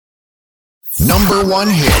Number one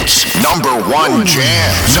hits, number one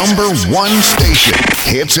jams, number one station.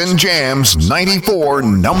 Hits and Jams 94,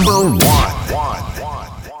 number one.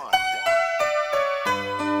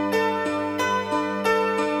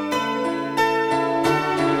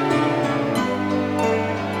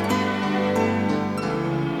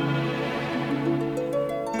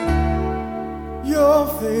 Your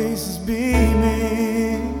face is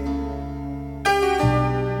beaming.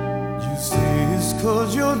 You say it's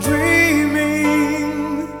 'cause you're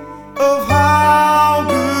dreaming of how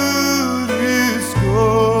good it's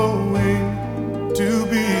going to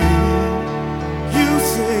be. You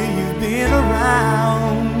say you've been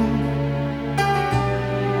around,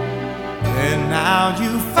 and now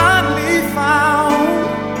you finally found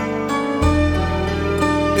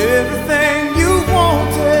everything you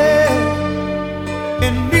wanted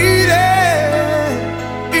and needed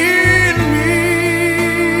in me.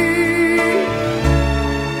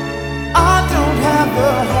 I don't have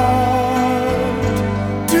the heart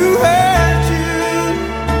to hurt you.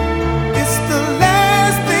 It's the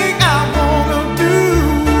last thing I wanna do,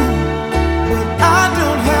 but I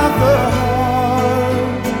don't have the heart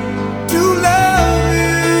to love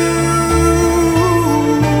you.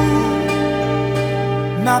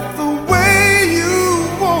 Not the way you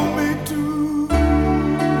want me to.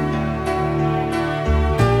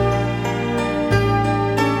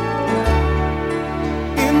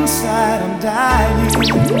 Inside I'm dying to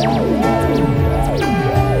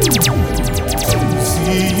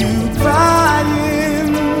see you crying.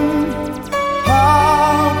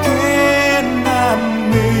 How can I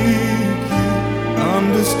make you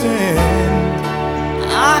understand?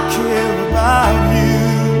 I care about you,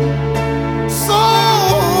 so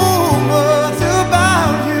much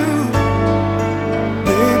about you,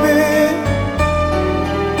 baby.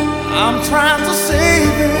 I'm trying to say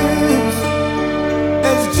this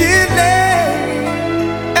as gently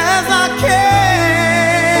as I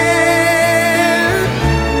can,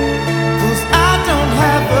 'cause I don't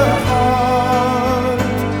have the heart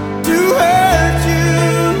to hurt you.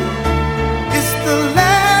 It's the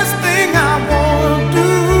last thing I wanna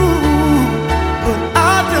do, but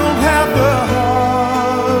I don't have the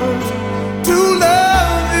heart to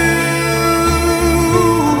love you.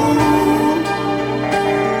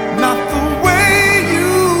 Not the way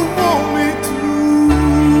you want me to.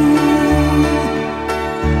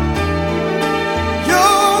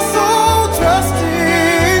 You're so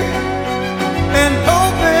trusting and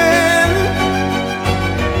open,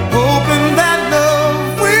 hoping that love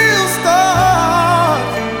will start,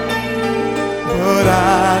 but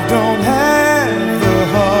I don't have the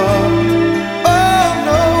heart. Oh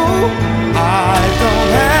no, I don't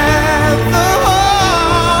have the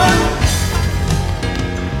heart.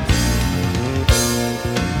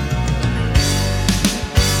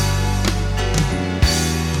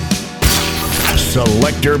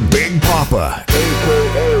 Selector Big Papa,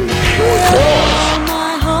 aka Short Boss.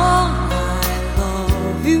 My heart, I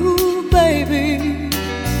love you, baby.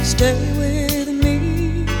 Stay with me,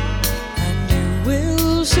 and you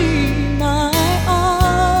will see my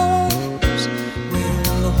arms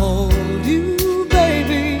will hold you,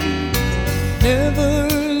 baby. Never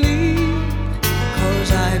leave,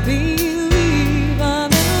 'cause I believe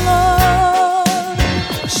I'm in love.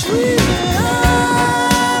 Sweet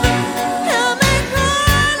love, help me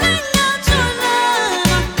crawling out your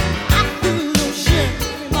name. I feel no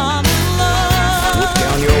shame, I'm in love.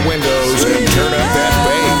 Down your windows and turn up that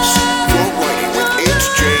bass. You're ready with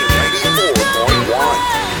HJ 94.1.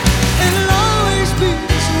 It'll always be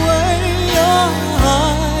this way. Your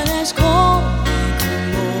heart has called me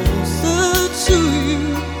closer to you.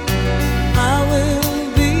 I will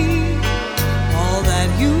be all that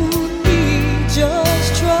you need. Just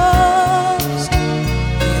trust in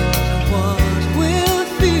what we're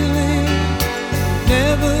feeling.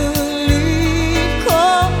 Never leave,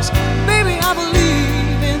 'cause baby, I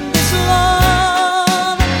believe in this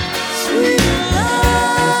love. Sweet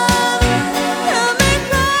love, help me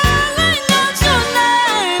crawling out your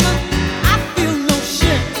name. I feel no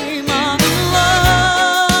shame, I'm in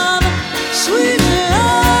love. Sweet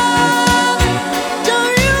love,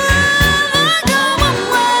 don't you ever go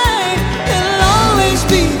away. It'll always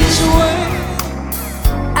be this way.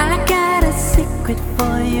 I got a secret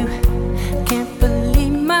for you. Can't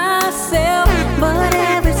believe myself, but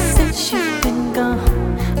ever since you've been gone,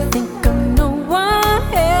 I think of no one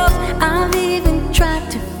else. I've even tried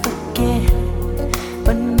to forget,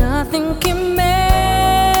 but nothing can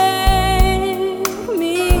make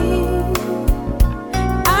me.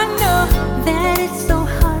 I know that it's so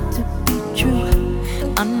hard to be true.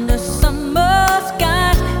 Under summer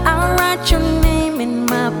skies, I write your name in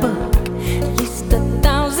my book.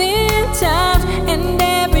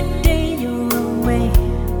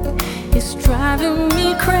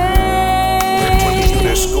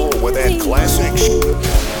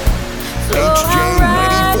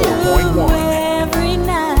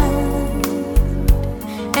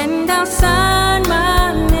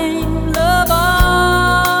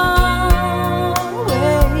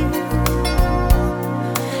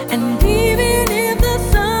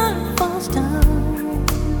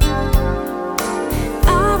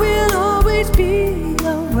 always be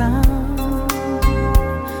around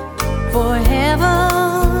forever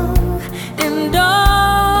and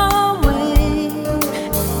always.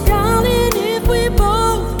 Darling, if we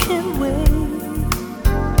both can wait,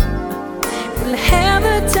 we'll have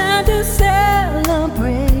a time to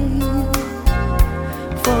celebrate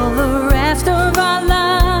for the rest of our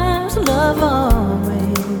lives. Love always.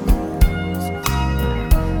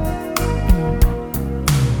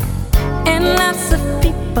 And lots of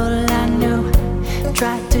people I know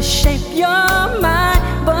try to shape your mind,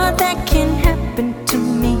 but that can't happen to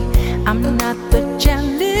me. I'm not the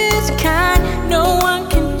jealous kind. No one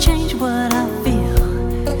can change what I feel,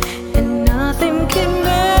 and nothing can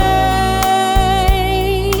make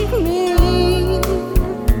me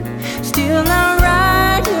still not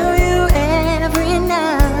right to you every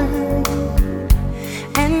night.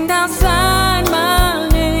 And I'll sign my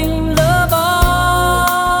name, love always.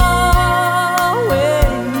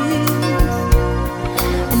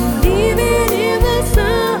 And even if the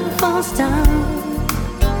sun falls down,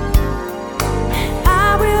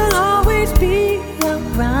 I will always be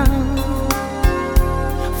around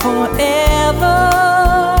forever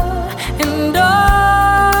and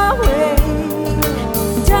always.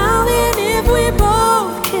 Darling, if we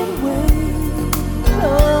both can wait,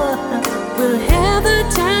 oh, we'll have the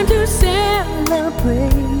time to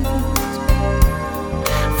celebrate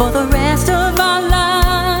for the rest of our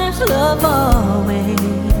lives. Love always.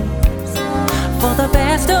 For the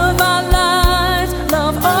best of our lives.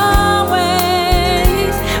 Love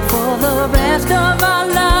always. For the best of our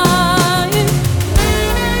lives.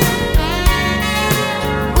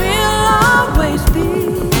 We'll always be.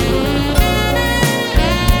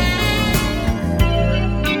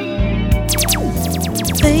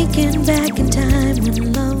 Thinking back in time when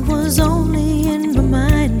love was only in my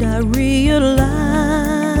mind, I realized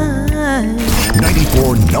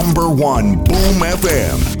 94 number 1 Boom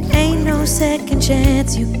FM. ain't no second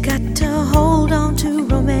chance. You got to hold on to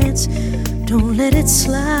romance. Don't let it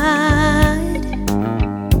slide.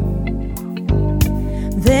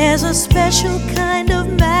 There's a special kind of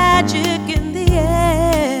magic in the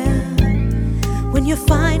air when you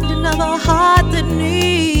find another heart that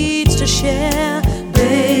needs to share.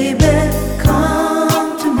 Baby,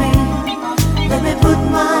 come to me. Let me put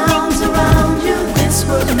my arms around you. This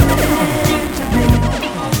was meant to be.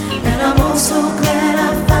 And I'm also glad I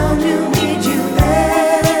found you. Need you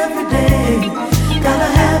every day. Gotta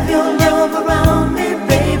have your love around me,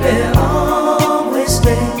 baby. Always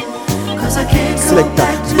stay. 'Cause I can't go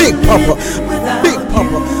back to Big Papa, living without Big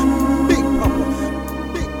Papa, you. Big Papa,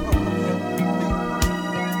 Big Papa.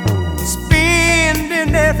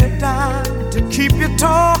 Spending every dime to keep you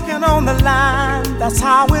talking on the line. That's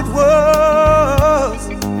how it was.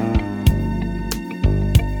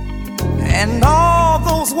 And all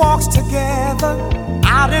those walks together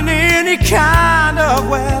out in any kind of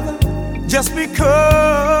weather, just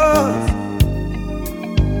because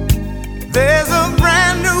there's a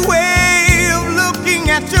brand new way of looking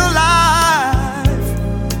at your life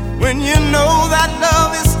when you know that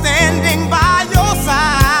love is standing by your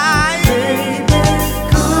side. Baby,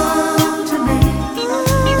 come to me.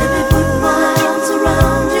 Let me put my arms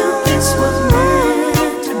around you. This was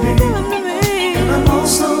meant to be. And I'm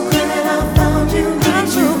also glad I found you. I'm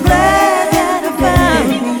so glad that I found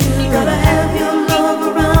you. Gotta have your love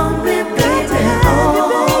around me, baby.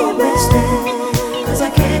 Always stay. 'Cause I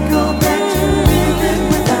can't go back to living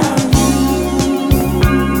without you.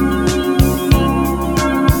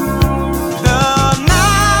 The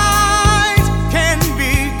night can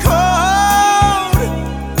be cold.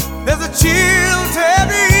 There's a chill to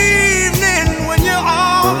every evening when you're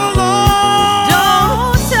all alone.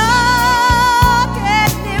 Don't talk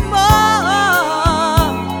anymore,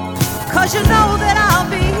 'cause you know that I'll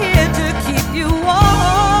be here to keep you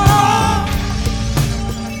warm.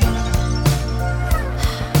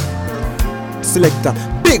 Selector,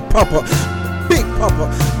 Big Papa, Big Papa,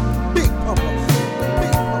 Big Papa, Big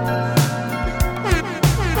Papa.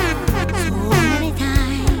 So many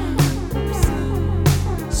times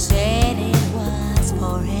said it was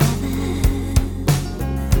forever.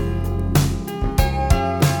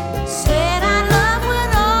 Said our love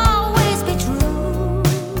would always be true.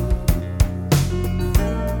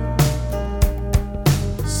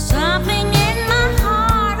 Something in my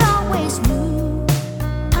heart always knew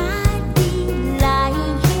I'd be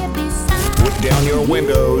lying here beside. Put down your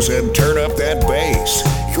windows and turn up that bass.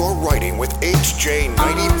 You're riding with HJ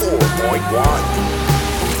 94.1.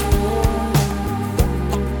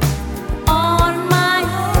 On my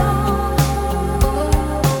own,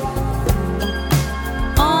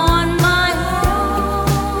 on my own.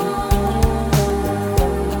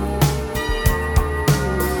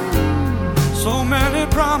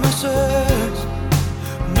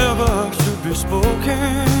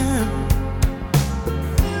 spoken.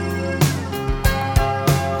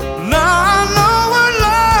 Now I know what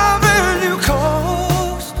loving you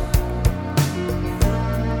cost.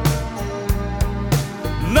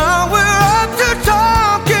 Now we're up to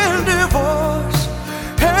talking divorce,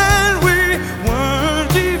 and we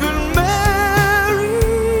weren't even married.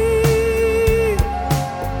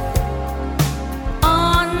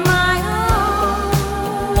 On my own,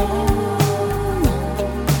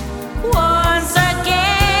 once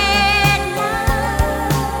again,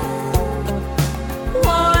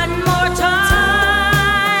 one more time,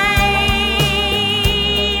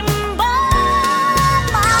 by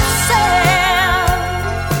myself.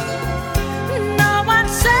 No one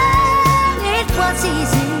said it was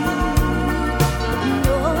easy.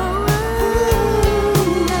 No.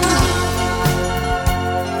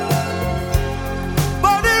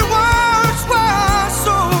 But it once was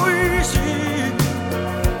so easy.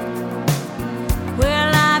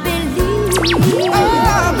 Well, I believe I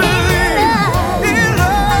believe in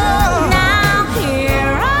love. Now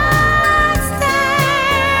here I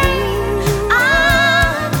stand. I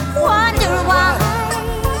wonder why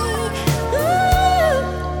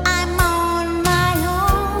I'm on my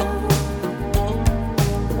own.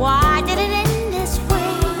 Why did it end this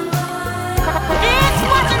way? This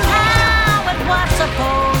wasn't how it was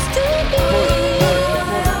supposed to be.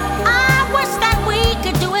 I wish that we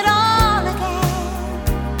could do it all again.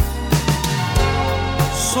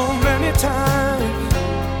 So many times,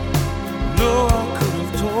 no, I could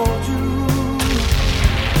have told you.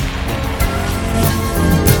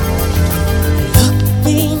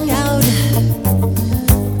 Looking out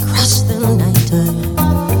across the night, the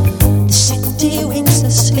city winks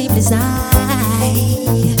a sleepless eye.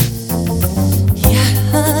 Hear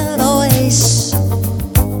her voice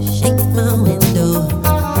shake my window,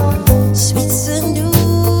 sweet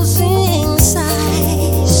seducing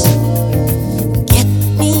sighs. Get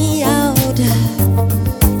me out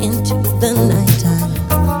into the nighttime,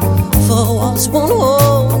 for walls won't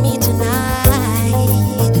hold me tonight.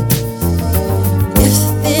 If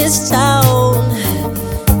this town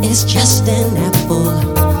is just an apple,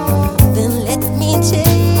 then let me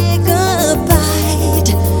take a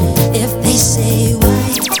bite. If they say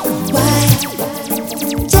why,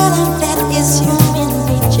 tell them that it's human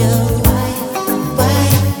nature. Why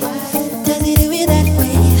does it do it that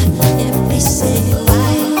way? If they say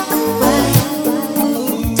why,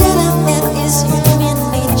 tell them that it's human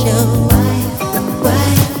nature. Why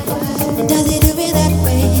does it do it that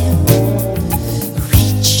way?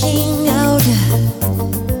 Reaching out,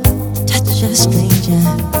 touch a stranger.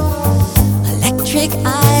 Electric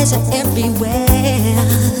eyes are everywhere.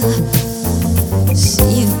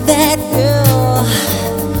 See that girl,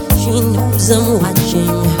 she knows I'm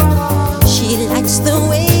watching. She likes the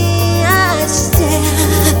way I stare.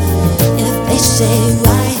 If they say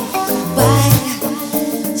why,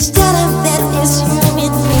 tell them that it's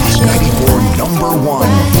human nature. 94 number 1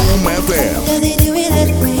 Boom FM. Does it do it that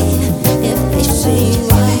way? If they say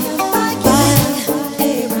why,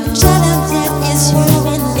 tell them that it's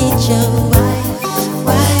human nature.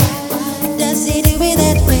 Why does it do it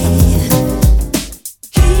that way?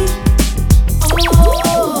 Keep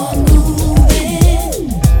on moving,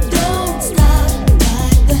 don't stop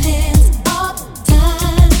like the hands of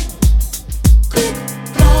time. Click,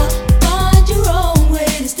 clock, find your own way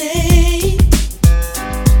to stay.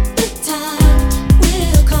 The time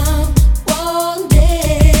will come one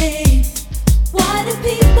day. Why do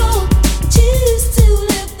people choose to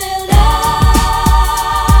live their lives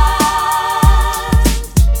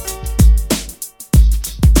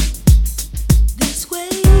this way?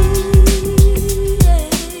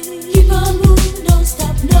 Keep on moving, don't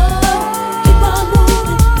stop, no. Keep on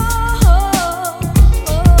moving.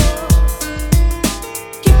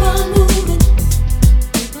 Keep on moving.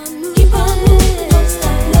 Keep on moving, don't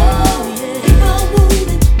stop, no. Keep on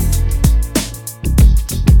moving.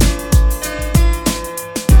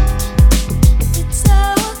 It's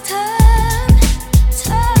our time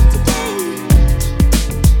today.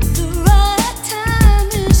 The right time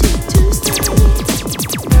is here to stay.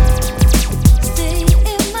 Stay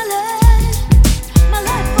in my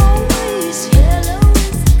life always. Yellow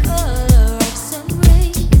is the color of sun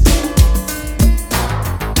rays.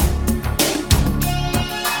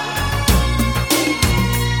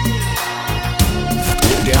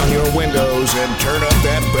 Down your windows and turn up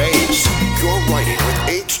that bass. You're riding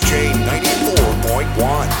with HJ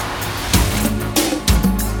 94.1.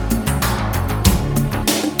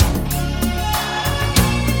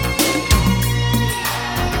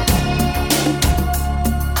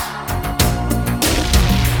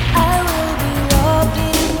 I will be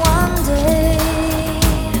walking one day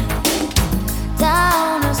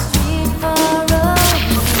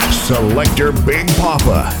Selector Big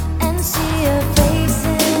Papa. and see a face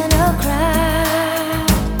in a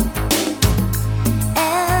crowd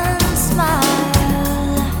and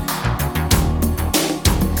smile,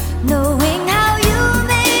 knowing how you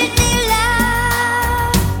made me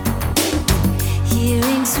laugh,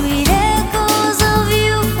 hearing sweet echoes of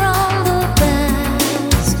you from the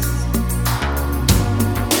past.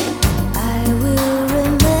 I will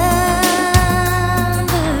remember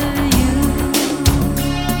you.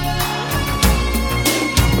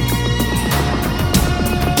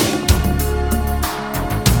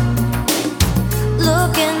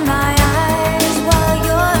 Look in my eyes while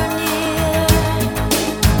you're near.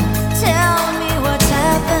 Tell me what's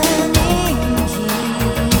happening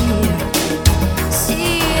here.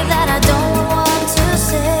 See that I don't want to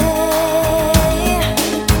say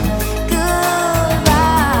goodbye.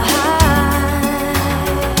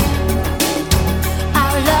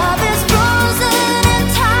 Our love is frozen in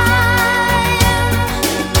time.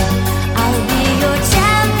 I'll be your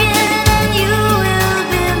champion and you will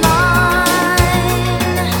be mine.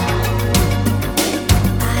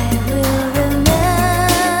 I will remember.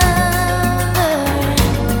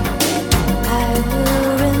 I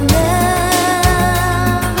will remember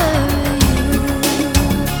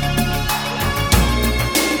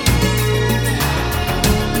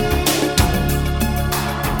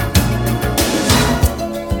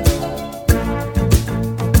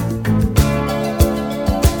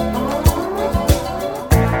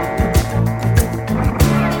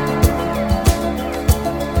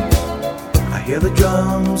I hear the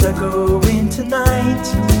drums echoing tonight,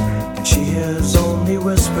 and she hears only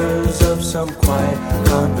whispers of some quiet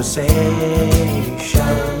conversation.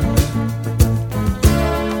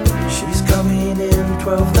 She's coming in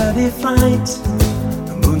 12:30 flight.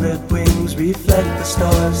 The moonlit wings reflect the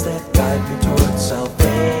stars that guide me towards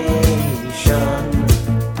salvation.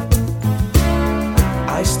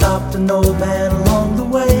 I stopped an old man along the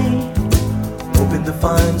way, hoping to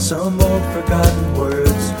find some old forgotten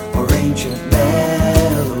words or ancient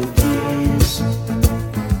melodies.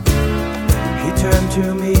 He turned to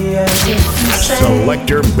me as if to say,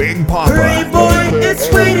 Selector Big Papa. "Hurry, boy, it's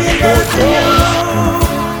waiting after you."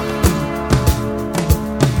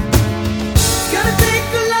 Gonna take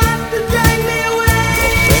a lot to drag me away.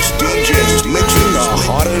 Best DJs mixing the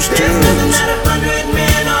hottest There's nothing tunes. that 100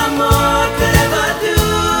 men or more could ever do.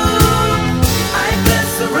 I bless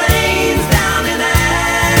the rains down in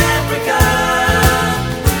Africa.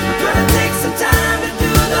 We're gonna take some time to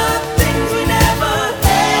do the things we never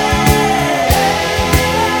had.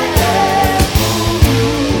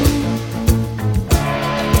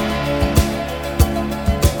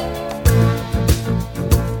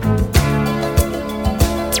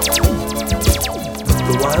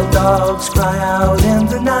 The wild dogs cry out in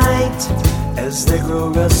the night as they grow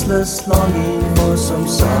restless, longing for some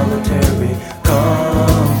solitary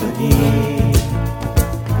company.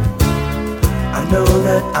 I know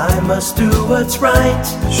that I must do what's right,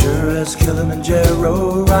 sure as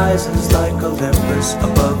Kilimanjaro rises like Olympus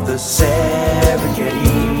above the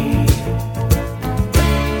Serengeti.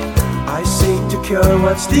 I seek to cure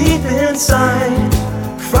what's deep inside,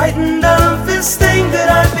 frightened of this thing that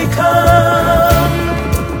I've become.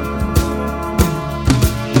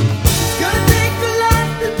 It's gonna take a lot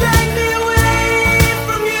to drag me away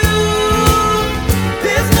from you.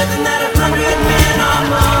 There's nothing that 100 men or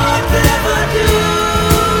more could ever do.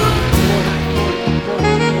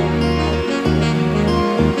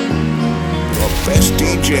 The best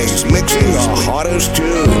DJs mixing the hottest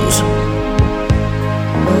tunes.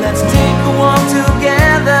 Let's take a walk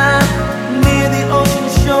together near the ocean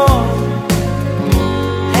shore,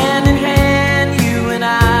 hand in hand, you and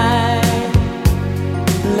I.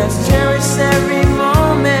 Let's cherish every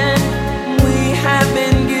moment we have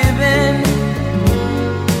been given,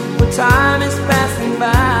 for time is passing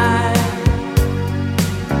by.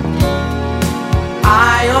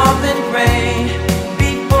 I often pray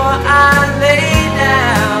before I lay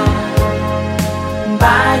down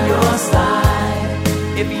by your side.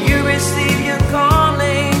 If you receive your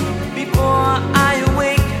calling before I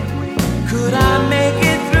awake, could I make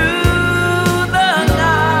it through the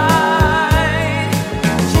night?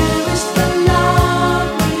 Cherish the love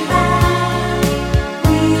we have.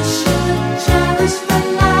 We should cherish the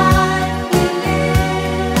life we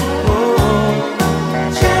live.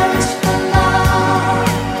 Cherish the love.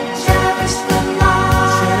 Cherish the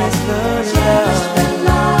love. Cherish the Cherish love. the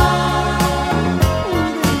love.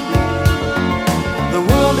 The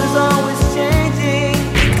world is always changing.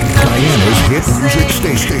 Diana's hit music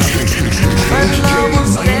station. But love will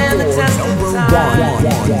stand the test of time.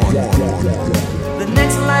 #1. The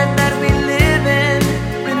next life that we live in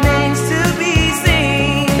remains to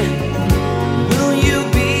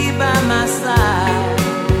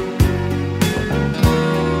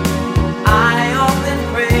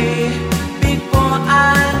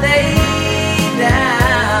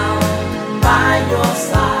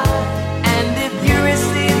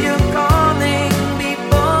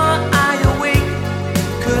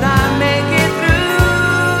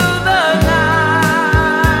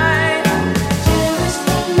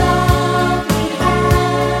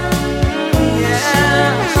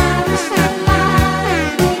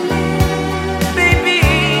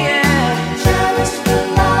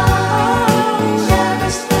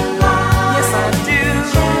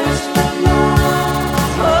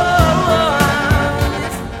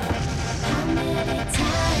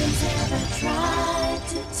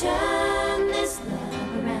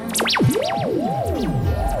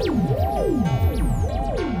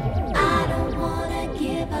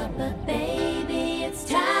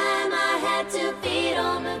 2 feet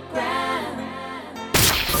on the ground.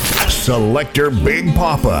 Selector Big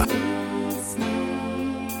Papa.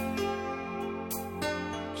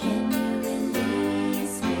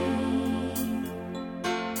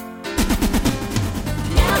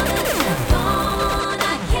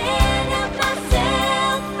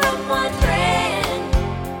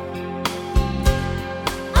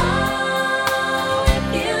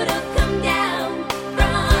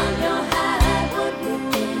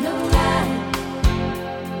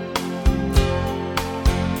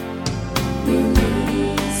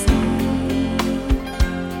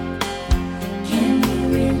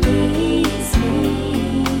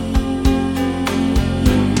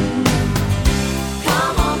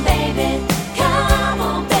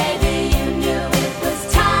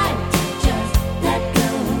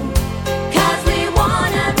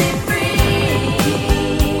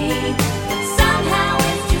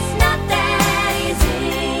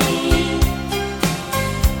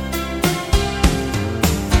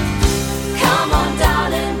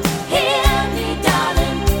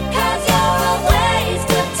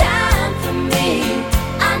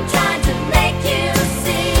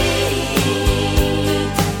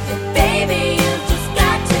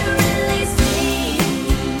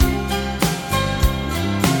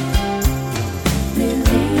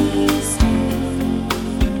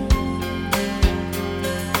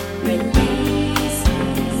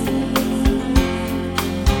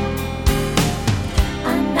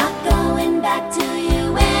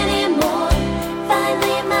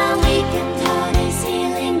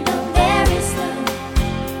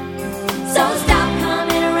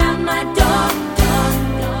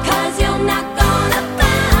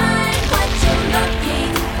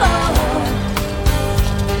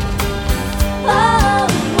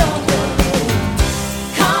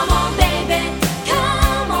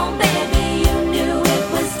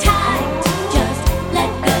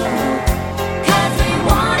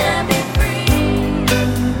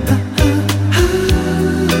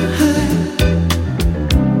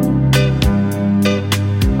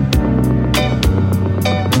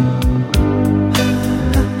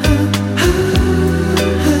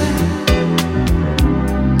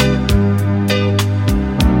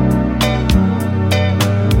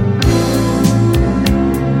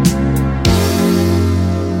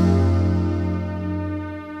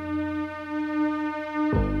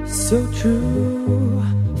 So true,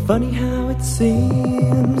 funny how it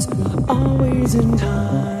seems, always in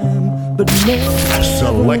time, but never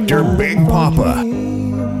Selector Big Papa.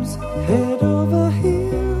 dreams. Head over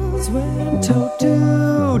heels, went toe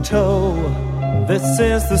to toe. This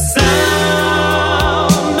is the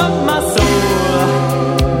sound of my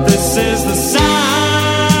soul. This is the sound.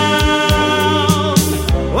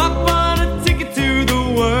 I bought a ticket to the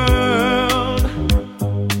world,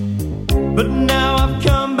 but now I've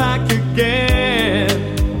come back again.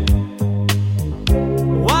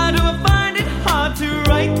 Why do I find it hard to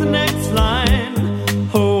write the next line?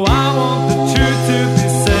 Oh, I want the truth to be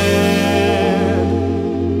said.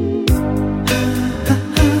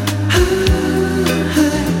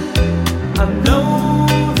 I know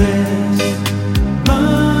this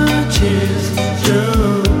much is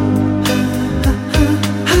true.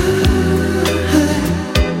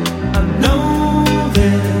 I know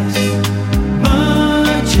this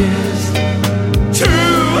much is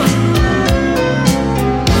true.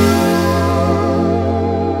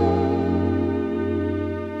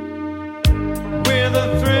 With a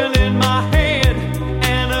thrill in my head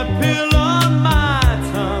and a pill on my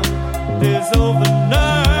tongue, there's over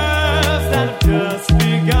nerves that have just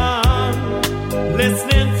begun.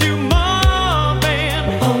 Listening to Marvin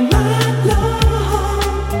all night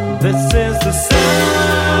long. This is the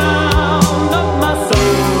sound of my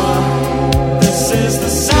soul. This is the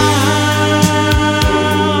sound,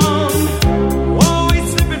 always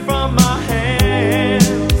slipping from my hands.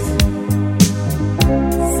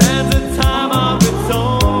 Stands a time of its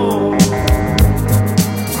own.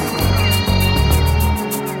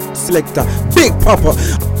 Selector Big Papa,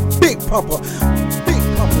 Big Papa, Big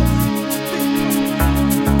Papa.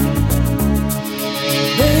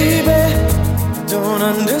 Baby, don't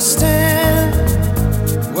understand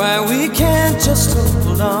why we can't just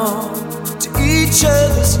hold on to each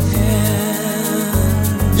other's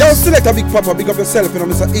hand. Yo, Selector Big Papa, big up yourself, you know,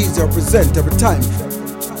 Mr. Easy present every time.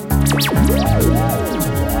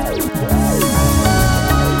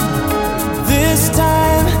 This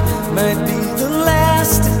time might be the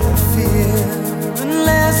last, I fear,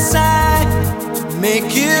 unless I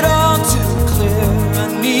make it all too clear. I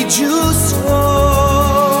need you so.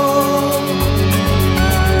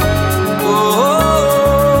 Oh,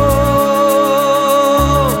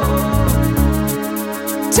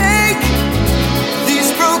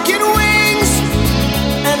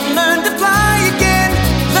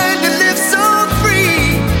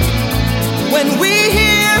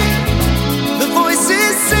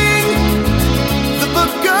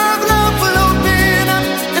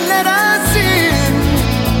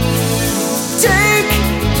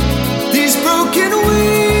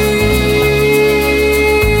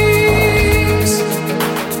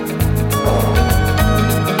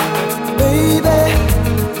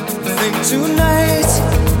 tonight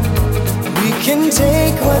we can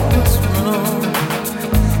take what was wrong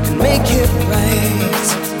and make it right.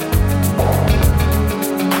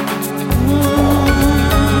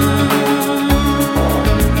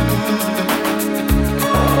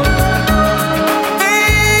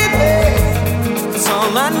 Baby, it's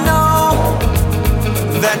all I know,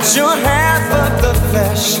 that you're half of the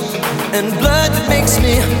flesh and blood that makes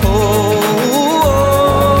me whole.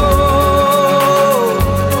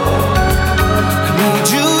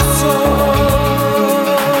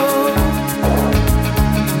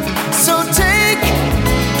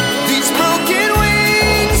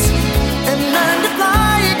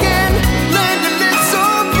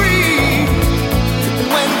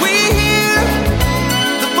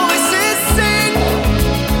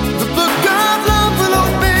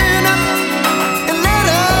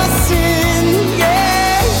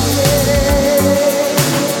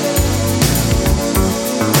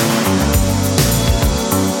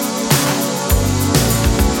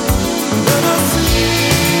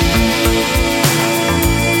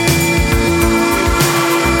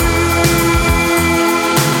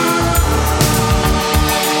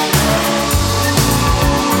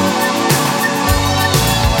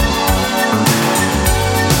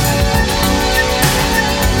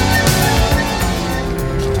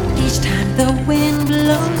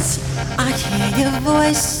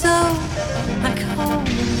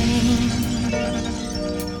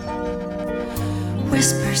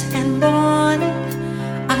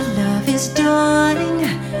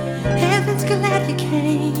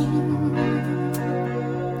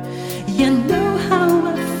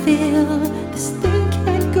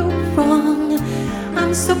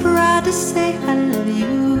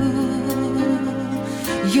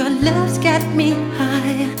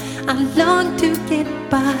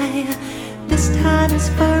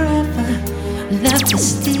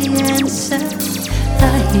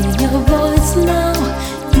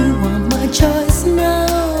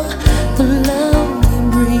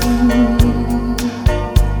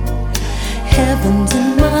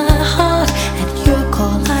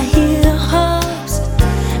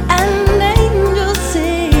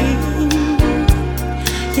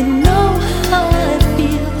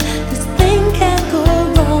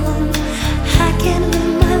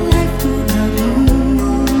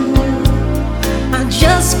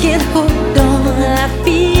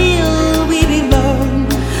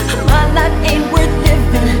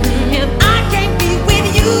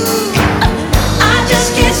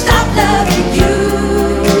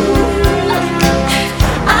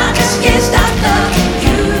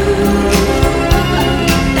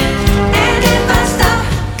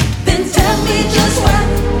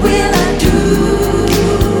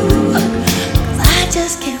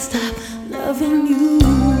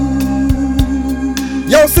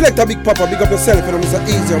 Selector Big Papa, big up yourself, and I'm Mr.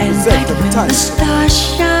 Easy and present every time. The stars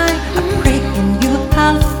shine, I pray in you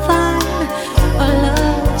I'll find a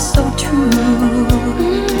love so true.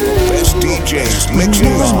 Best DJs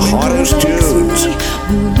mixing the hottest tunes.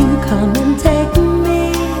 Will you come and take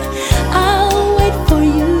me? I'll wait for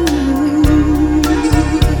you.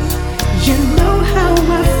 You know how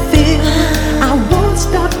I feel. I won't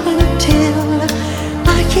stop until I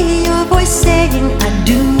hear your voice saying I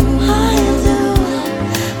do.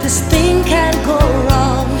 This thing can't go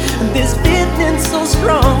wrong. This feeling so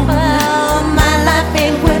strong. Oh, my life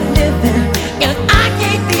ain't worth living if I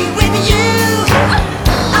can't be with you.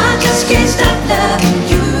 I just can't stop loving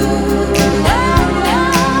you.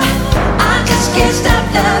 I just can't stop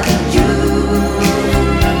loving you.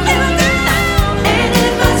 And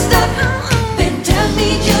if I stop, then tell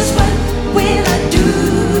me just what will I do?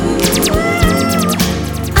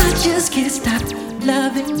 I just can't stop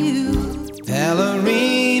loving you.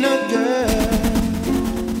 Ballerina girl,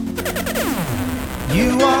 you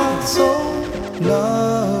are so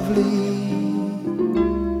lovely,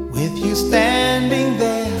 with you standing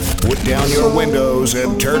there. Put down your windows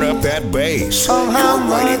and turn up that bass. You're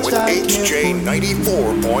riding with HJ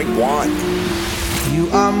 94.1. You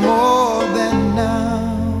are more than now.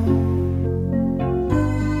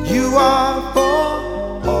 You are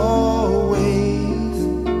for always.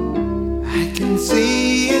 I can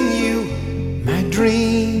see in you my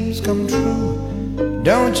dreams come true.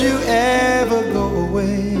 Don't you ever go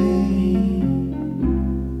away.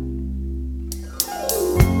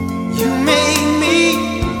 You make me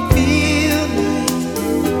feel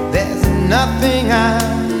like there's nothing I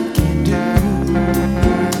can do.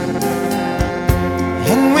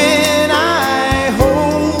 And when I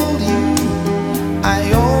hold you,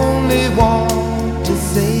 I only want to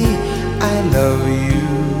say I love you.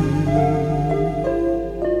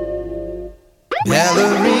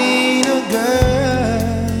 Ballerina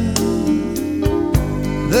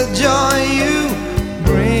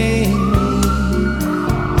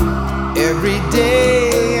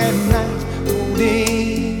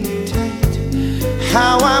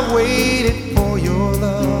how I waited for your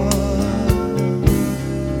love.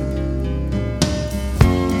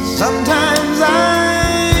 Sometimes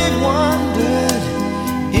I've wondered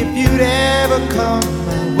if you'd ever come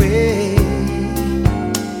my way.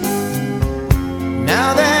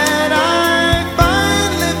 Now that I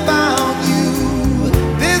finally found you,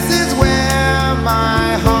 this is where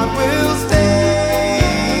my heart will stay.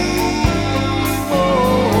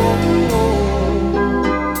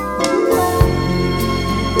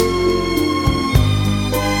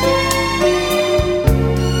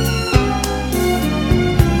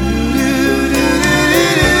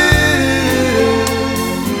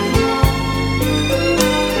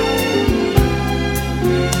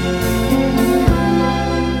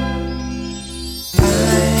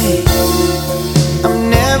 I'm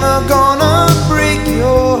never gonna break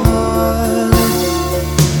your heart.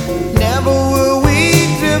 Never will we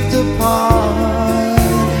drift apart.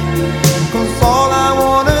 'Cause all I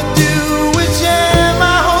wanna do is share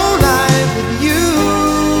my whole life with you.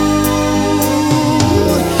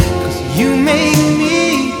 'Cause you make me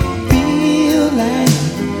feel like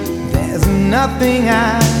there's nothing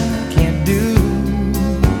I can't do.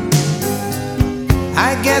 I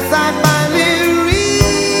guess I finally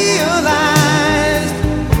realized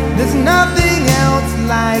there's nothing else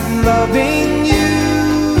like loving you.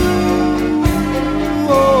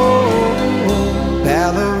 Oh,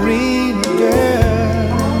 ballerina girl,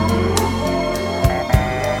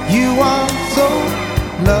 you are so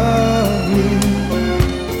lovely.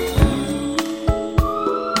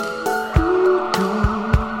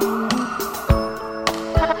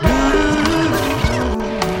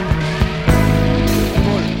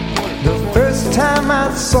 The first time I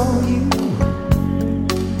saw you,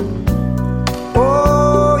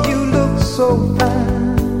 oh, you look so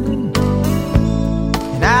fine,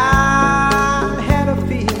 and I had a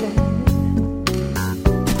feeling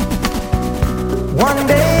one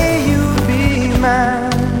day you'd be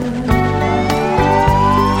mine.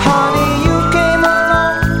 Honey, you came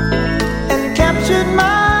along and captured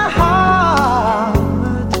my heart.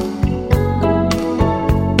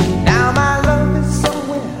 Now my love is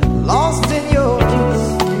somewhere lost in your kiss.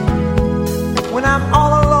 When I'm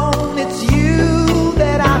all alone, it's you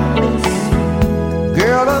that I miss.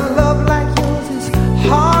 Girl, a love like yours is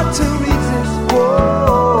hard to resist.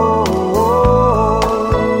 Whoa.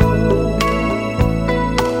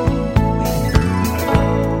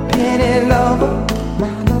 Penny lover,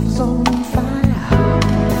 my love's on fire.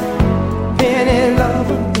 Penny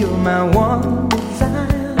lover, you're my one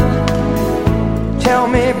desire. Tell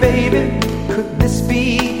me, baby, could this be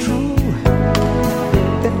true?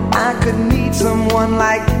 That I could need someone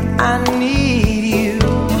like I need you.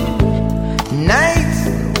 Nights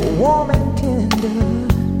warm and tender,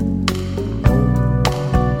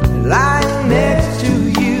 lying next to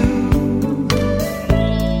you.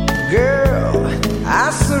 Girl, I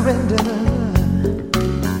surrender.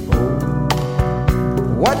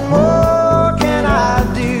 What more can I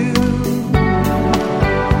do?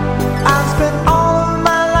 I've spent all of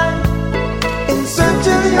my life in search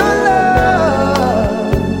of your love.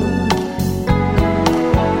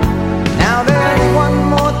 Now there's one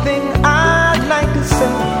more thing I'd like to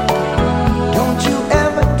say. Don't you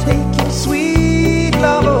ever take your sweet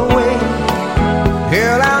love away.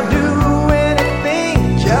 Girl, I'll do anything,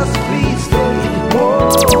 just please stay. Whoa,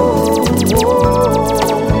 whoa.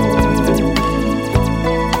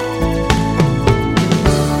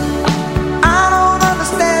 I don't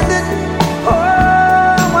understand it, oh,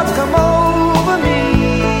 what's come over me.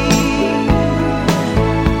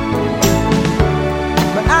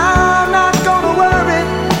 But I'm not gonna worry,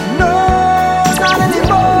 no, not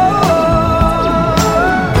anymore.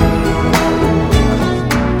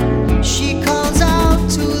 She calls out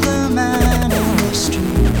to the man on the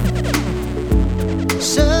street.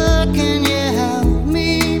 Sir, can you help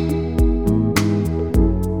me?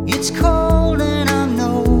 It's cold and I'm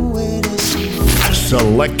nowhere to see.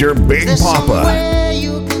 Selector Big There's Papa. somewhere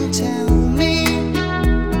you can tell me.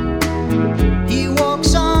 He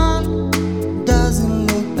walks on, doesn't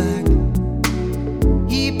look back.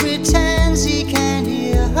 He pretends he can't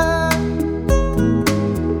hear her.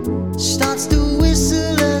 Starts to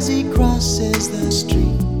whistle as he crosses the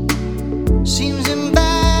street. Seems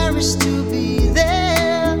embarrassed to be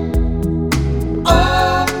there.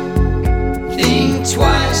 Oh, think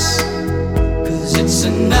twice, 'cause it's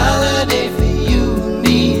another day for you and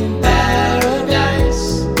me in paradise.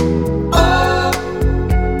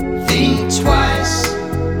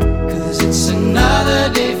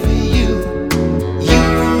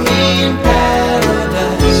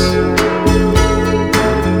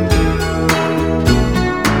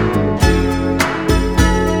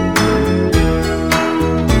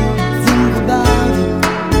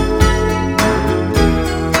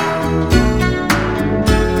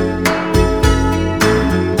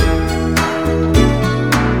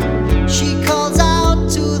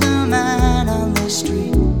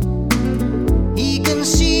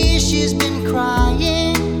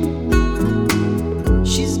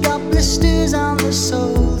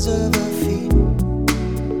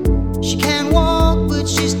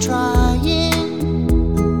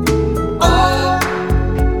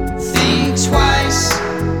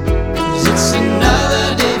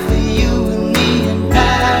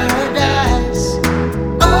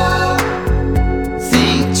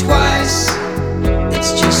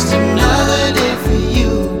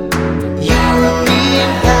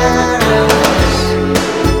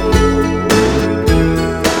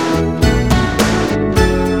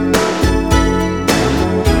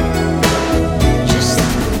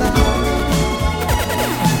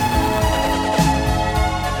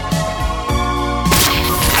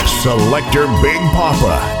 Selector Big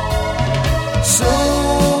Papa. So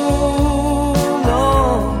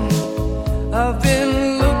long, I've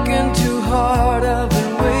been looking too hard, I've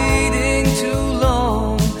been waiting too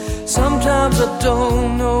long. Sometimes I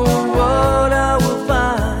don't know what I will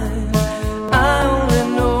find. I only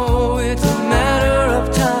know it's a matter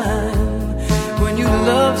of time. When you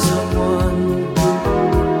love someone,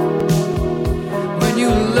 when you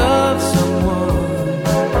love someone,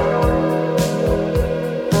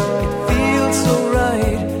 it feels so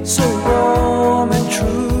right, so warm and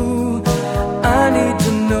true. I need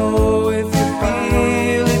to know if you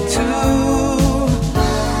feel it too.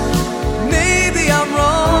 Maybe I'm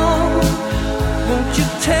wrong. Won't you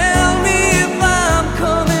tell me if I'm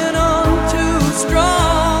coming on too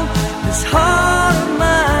strong? This heart of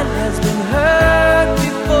mine has been hurt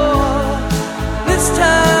before. This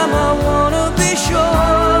time I wanna be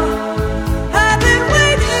sure. I've been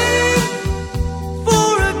waiting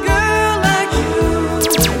for a girl like you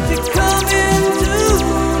to come into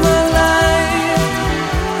my life.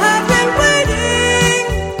 I've been waiting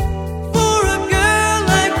for a girl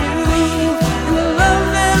like you and a love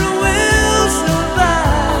that will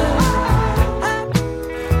survive.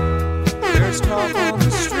 There's talk on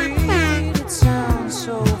the street, it sounds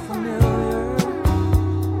so familiar.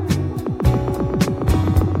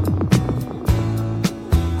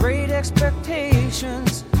 Great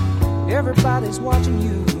expectations, everybody's watching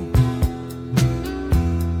you.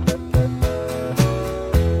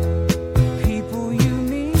 People you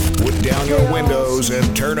meet. Put down your windows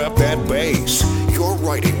and turn up that bass. You're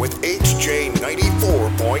riding with HJ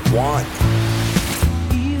 94.1.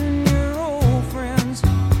 Even your old friends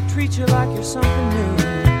treat you like you're something new.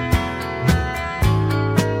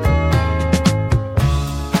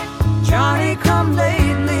 Johnny come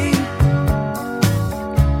lately,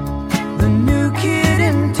 the new kid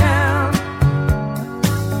in town.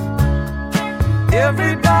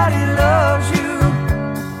 Everybody loves you,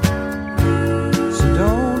 so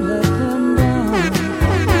don't let them down.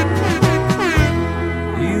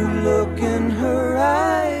 You look in her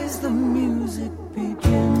eyes, the music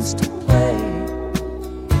begins to play.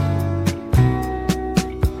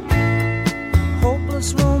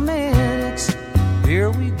 Hopeless romantics, here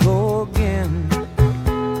we go again.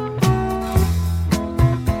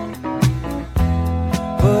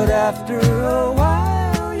 But after a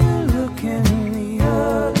while, you're looking the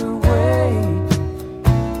other way.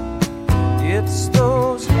 It's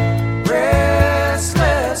those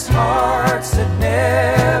restless hearts that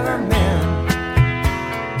never mend.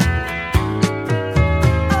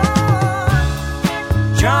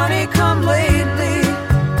 Johnny come lately,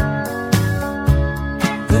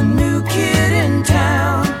 the new kid in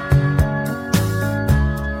town.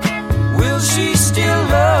 Will she still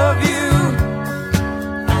love you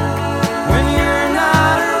when you're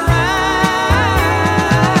not around?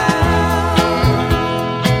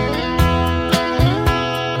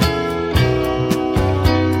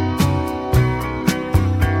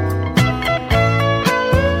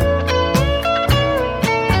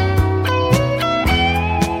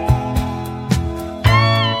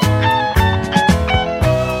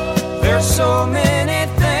 There's so many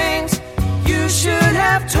things you should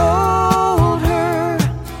have told her,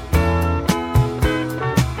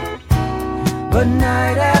 but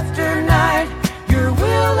night after night, you're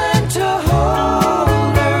willing to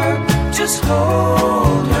hold her, just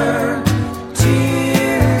hold her,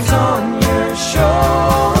 tears on your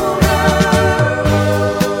shoulder.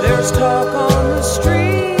 There's talk on the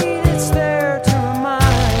street, it's there to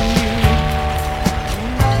remind you.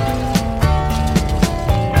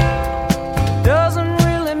 Doesn't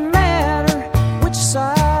really matter which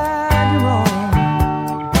side you're on.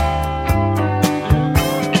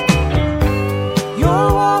 You're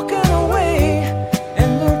walking away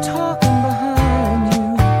and they're talking behind you.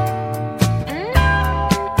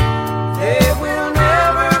 They will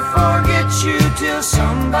never forget you till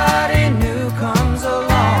somebody new comes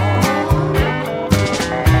along.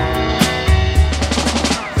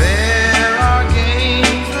 There are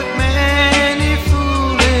games that many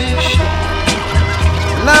foolish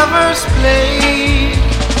lovers play,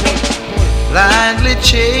 blindly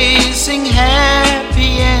chasing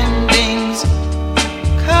happy endings,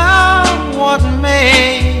 come what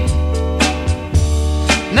may,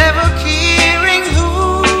 never caring who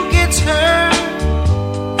gets hurt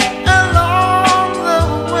along the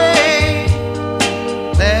way.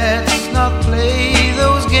 Let's not play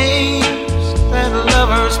those games that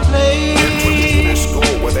lovers play. Get ready for this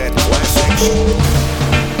school with that classics.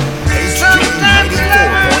 Sometimes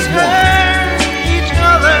lovers HJ 94.1. hurt each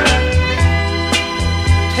other,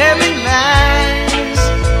 telling lies,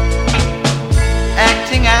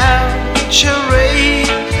 acting out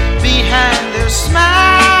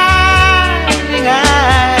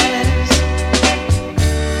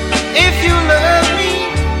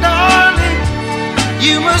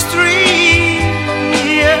You must realize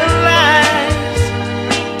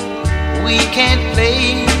we can't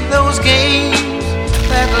play those games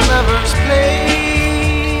that lovers play.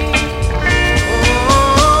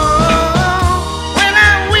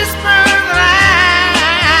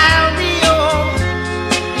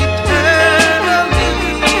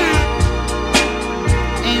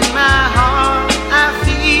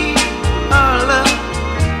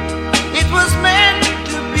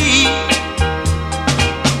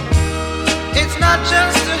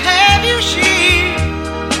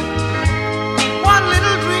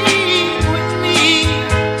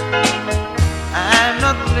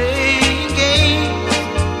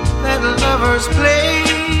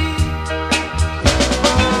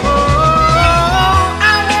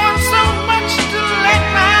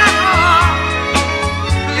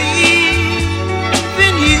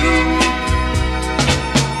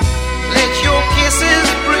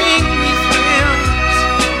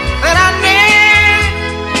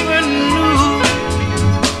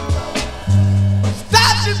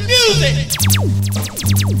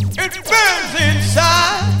 It burns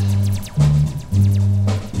inside.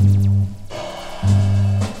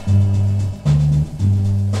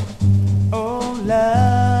 Oh,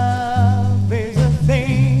 love is a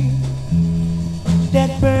thing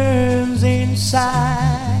that burns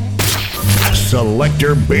inside.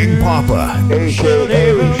 Selector Big Papa, a.k.a. Short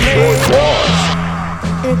Boss.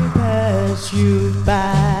 It passes you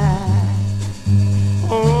by.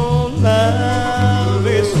 Oh, love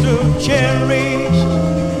is to cherish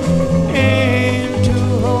and to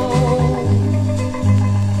hold,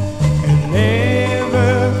 and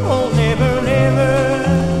never, oh never, never,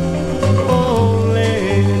 oh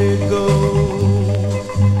let it go.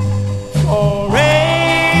 Forever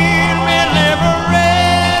and never,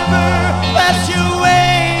 ever pass you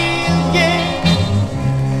away again.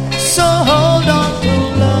 So hold on to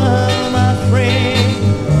love, my friend,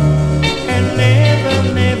 and never,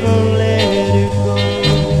 never let it go.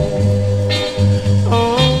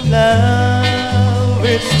 Oh, love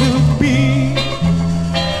is to be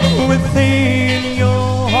within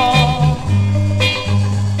your heart,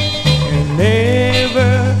 and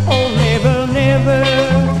never, oh never, never,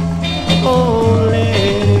 oh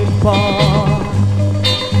let it part.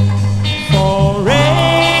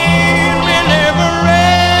 Forever and ever,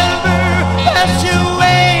 ever pass you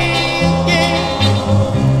away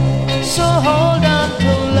again. So hold on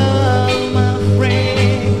to love, my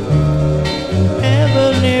friend, never,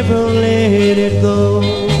 never let it go.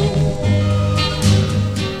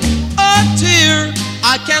 A tear,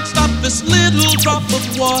 I can't stop this little drop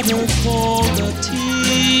of water for a tear.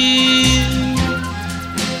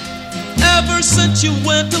 Ever since you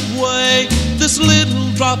went away, this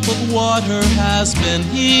little drop of water has been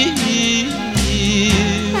here.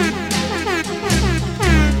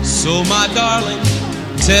 So my darling,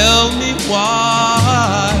 tell me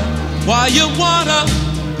why you wanna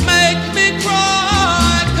make me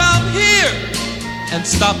cry. Come here and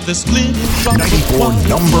stop this little drop of 94 water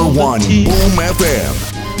number for a one, tear. Boom FM.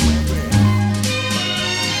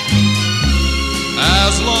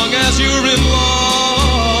 As long as you're in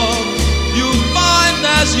love, you'll find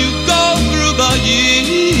as you go through the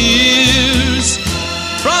years,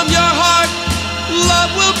 from your heart,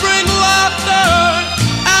 love will bring laughter,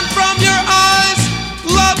 and from your eyes,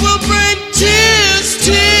 love will bring tears,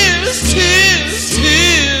 tears, tears,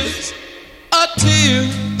 tears. A tear,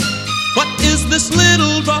 what is this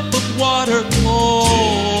little drop of water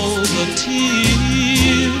called? A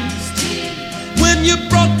tear. When you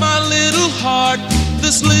broke my little heart,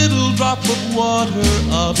 this little drop of water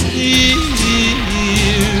appeared.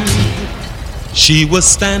 She was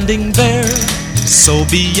standing there, so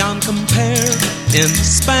beyond compare, in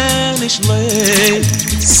Spanish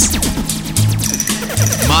lace.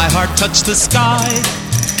 My heart touched the sky,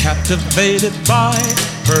 captivated by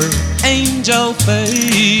her angel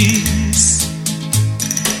face.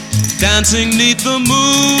 Dancing 'neath the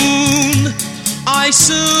moon, I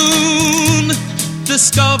soon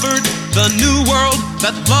discovered the new world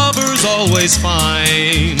that lovers always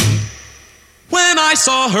find. When I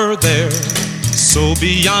saw her there, so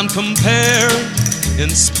beyond compare, in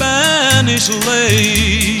Spanish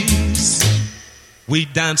lace, we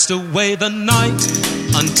danced away the night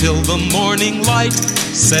until the morning light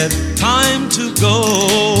said time to go.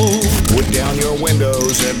 Put down your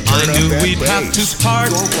windows and turn I knew up that we'd bass. have to part.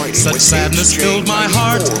 You're riding Such with sadness HJ filled my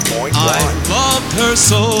heart. 94.1. I loved her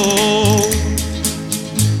so.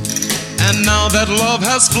 And now that love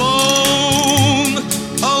has flown,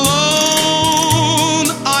 alone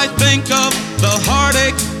I think of the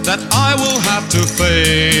heartache that I will have to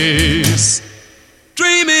face.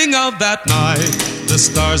 Dreaming of that night the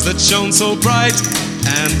stars that shone so bright,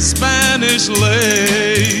 and Spanish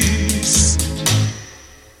lace.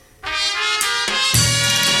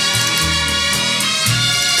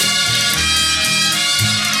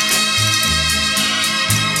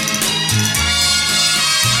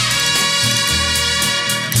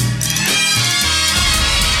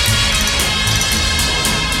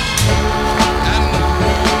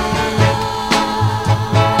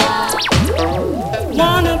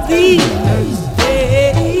 One of these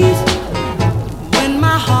days, when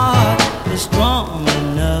my heart is strong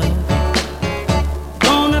enough,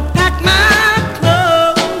 gonna pack my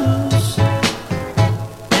clothes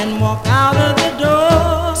and walk out of the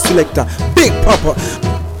door. Selector, Big Papa,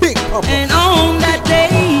 Big Papa. And on that day,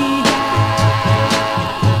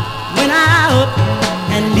 when I up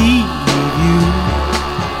and leave you,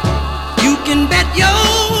 you can bet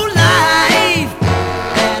your life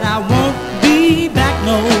that I won't be back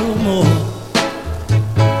no more.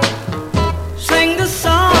 Sing the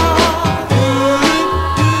song.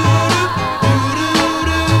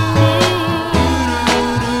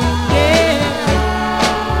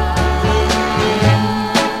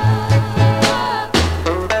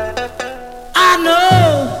 I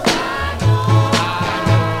know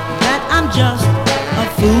that I'm just a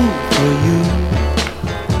fool for you.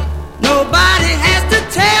 Nobody has to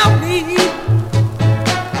tell me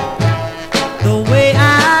the way I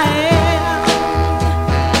am.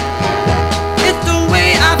 It's the way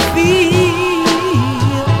I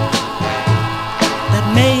feel that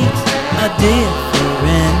makes a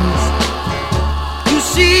difference. You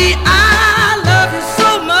see, I love you so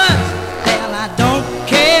much, and I don't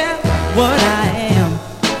care what I am.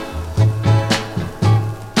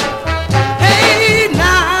 Hey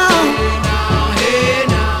now,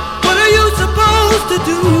 what are you supposed to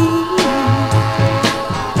do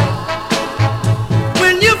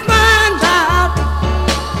when you find out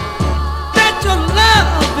that your love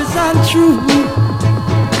is untrue?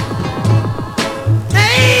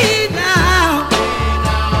 Hey now,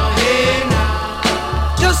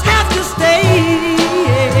 just have to stay,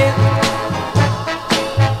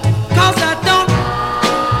 'cause I don't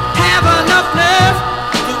have enough love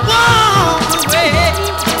to walk away.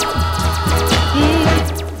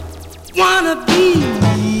 One of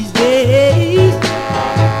these days,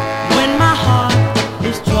 when my heart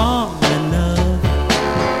is strong enough,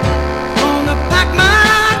 gonna pack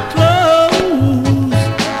my clothes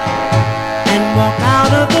and walk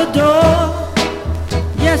out of the door.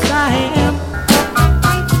 Yes, I am.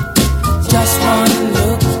 Just one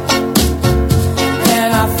look, and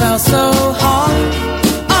I felt so hard.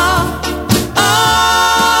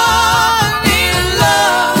 In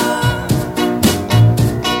love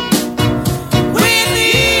with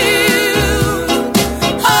you.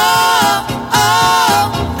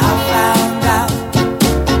 I found out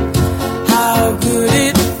how good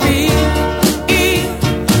it feels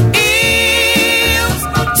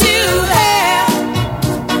to have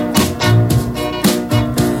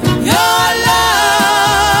your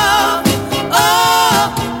love.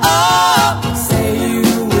 Say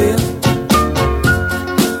you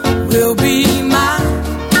will be mine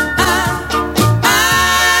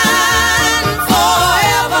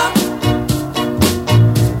forever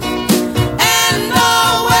and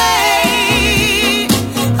always.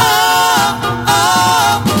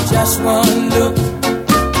 Just one look,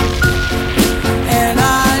 and I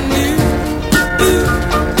knew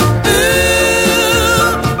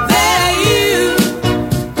that you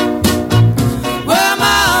were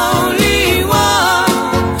my only one.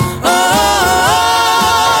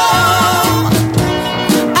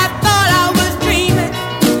 I thought I was dreaming,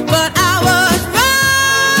 but I was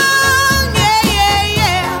wrong.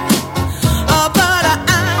 Yeah. But I'm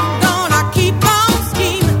gonna keep on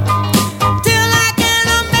scheming till I can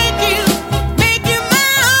make you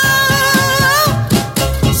mine.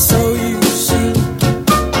 So you see,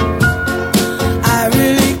 I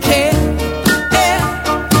really care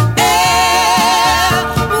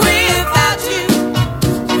without you.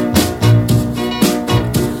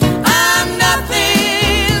 I'm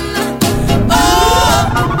nothing.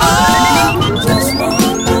 Just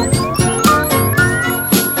one look,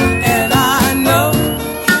 and I know.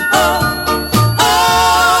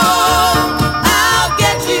 I'll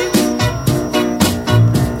get you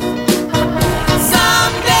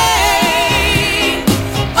someday.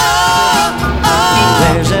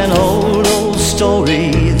 There's an old story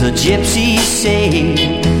the gypsies say.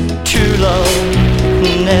 True love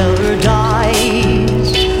never dies.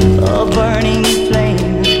 A burning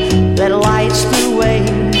flame that lights the way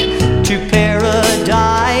to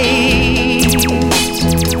paradise.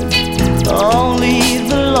 Only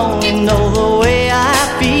the lonely know the way I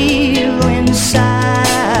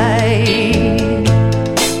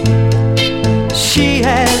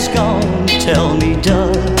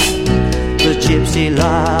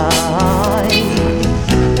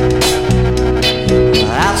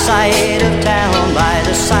side of town, by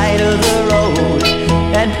the side of the road,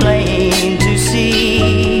 and plain to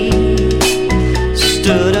see,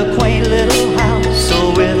 stood a quaint little house,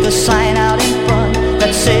 oh, with a sign out in front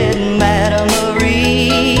that said Madame Marie.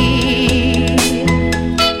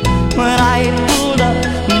 When I pulled up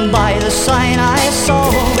by the sign, I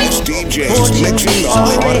saw This DJ's mixing the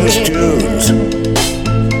hottest tunes.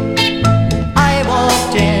 I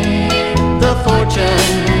walked in, the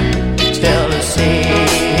fortune teller said,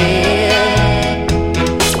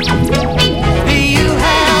 you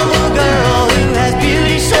have a girl who has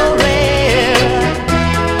beauty so rare,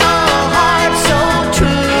 a heart so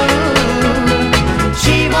true.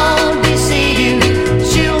 She won't deceive you,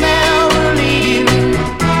 she'll never leave you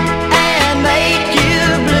and make you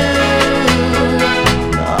blue.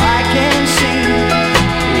 I can see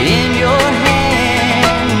in your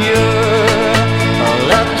hand you're a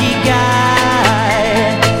lucky guy.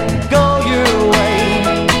 Go your way,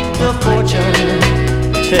 the fortune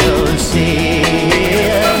teller said.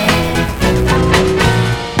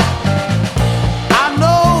 I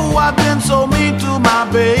know I've been so mean to my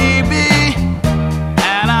baby,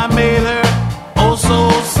 and I made her oh so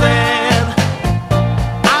sad.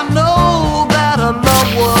 I know that her love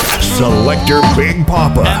was true, Selector Big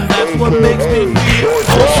Papa. and that's what makes me feel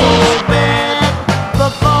oh so bad. The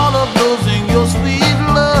thought of losing your sweet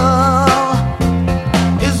love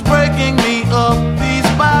is breaking me up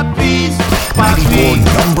piece by piece by 94 piece.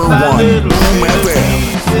 number by one, little Boom FM.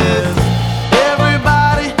 pieces.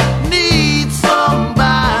 Everybody needs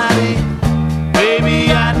somebody. Baby,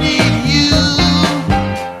 I need you.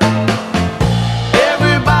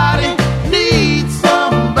 Everybody needs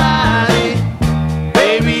somebody.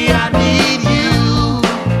 Baby, I need you.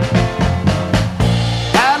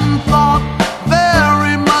 Hadn't thought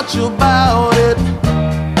very much about it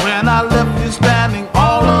when I left you standing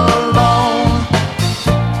all alone.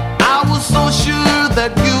 I was so sure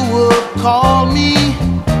that you would call me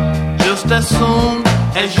just as soon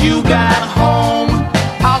as you got home.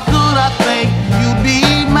 How could I think you'd be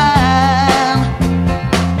mine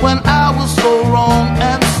when I was so wrong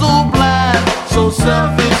and so blind, so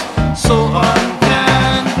selfish, so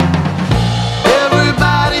unkind?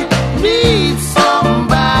 Everybody needs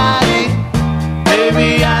somebody. Baby,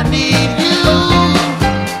 I need you.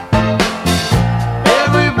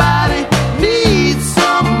 Everybody needs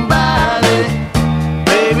somebody.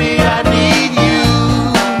 Baby, I need you.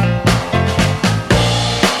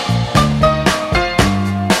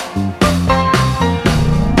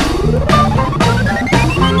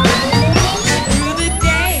 Through the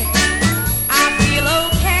day, I feel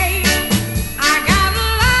okay. I got a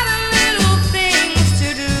lot of little things to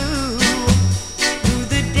do. Through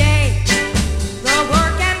the day, the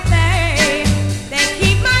work and play, they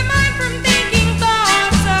keep my mind from thinking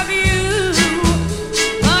thoughts of you.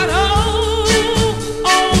 But oh,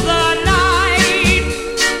 the night,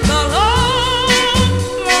 the long,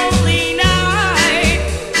 lonely night.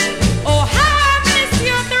 Oh, how I miss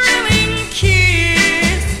your thrilling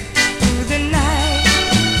kiss through the night.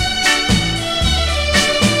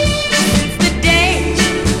 Since the day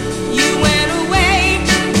you went away,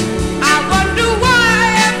 I wonder why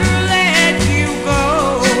I ever let you go.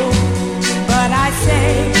 But I say,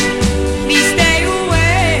 please stay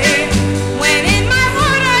away. When in my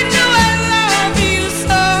heart I know I love you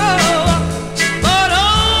so. But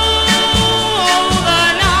oh, the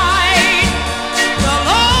night, the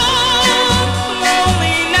long,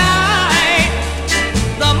 lonely night.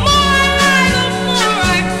 The more I lie, the more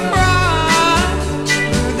I cry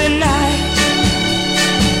through the night.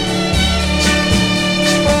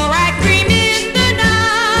 For I dream in the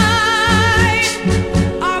night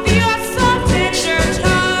of your soft tender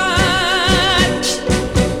touch,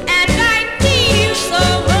 and I need you so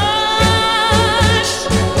much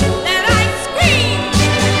that I scream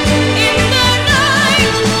in the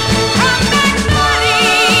night. Come back,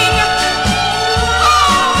 darling.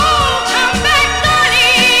 Oh, come back,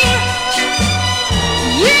 darling.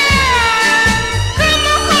 Yeah, come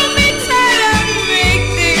on, hold me tight and make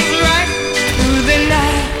things right through the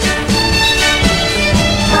night.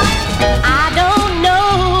 I don't know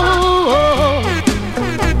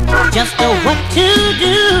just what to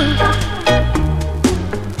do.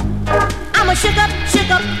 I'm a shook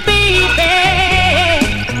up baby,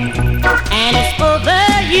 and it's over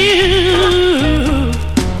you.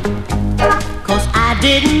 'Cause I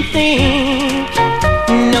didn't think,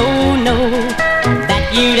 no, that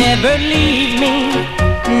you'd ever leave me.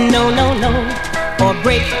 No, or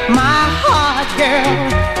break my heart, girl.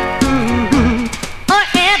 Or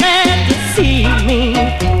ever deceive me.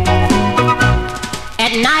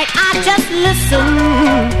 At night I just listen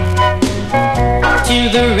to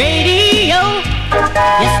the radio.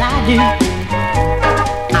 do.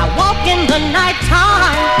 I walk in the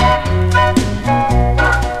nighttime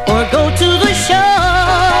or go to the show,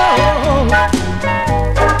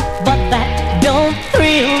 but that don't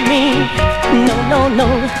thrill me. No, no, no,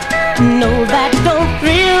 no, that don't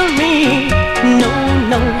thrill me. No,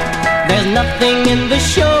 no, there's nothing in the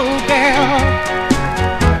show, girl,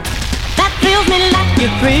 that thrills me like you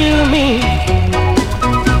thrill me.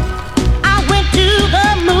 I went to the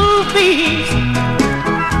movies,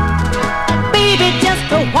 baby, just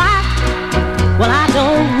a while. Well, I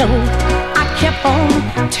don't know. I kept on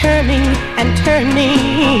turning and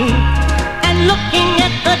turning and looking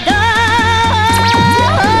at the door,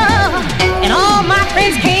 and all my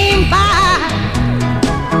friends came by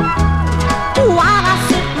while I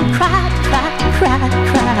sit and cried,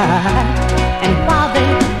 and while they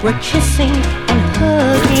were kissing and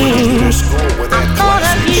hugging, I thought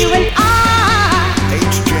of you and I.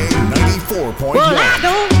 HJ 94.1. Well, I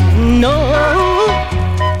don't know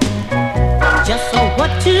just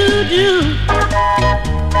what to do.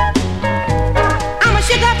 I'm a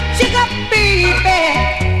shake up, baby,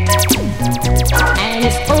 and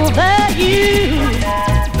it's over you.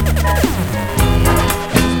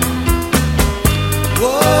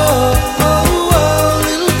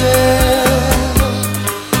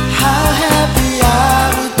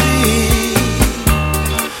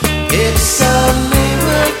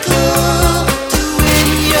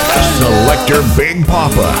 Selector Big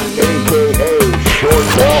Papa, a.k.a. Short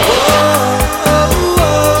Ball.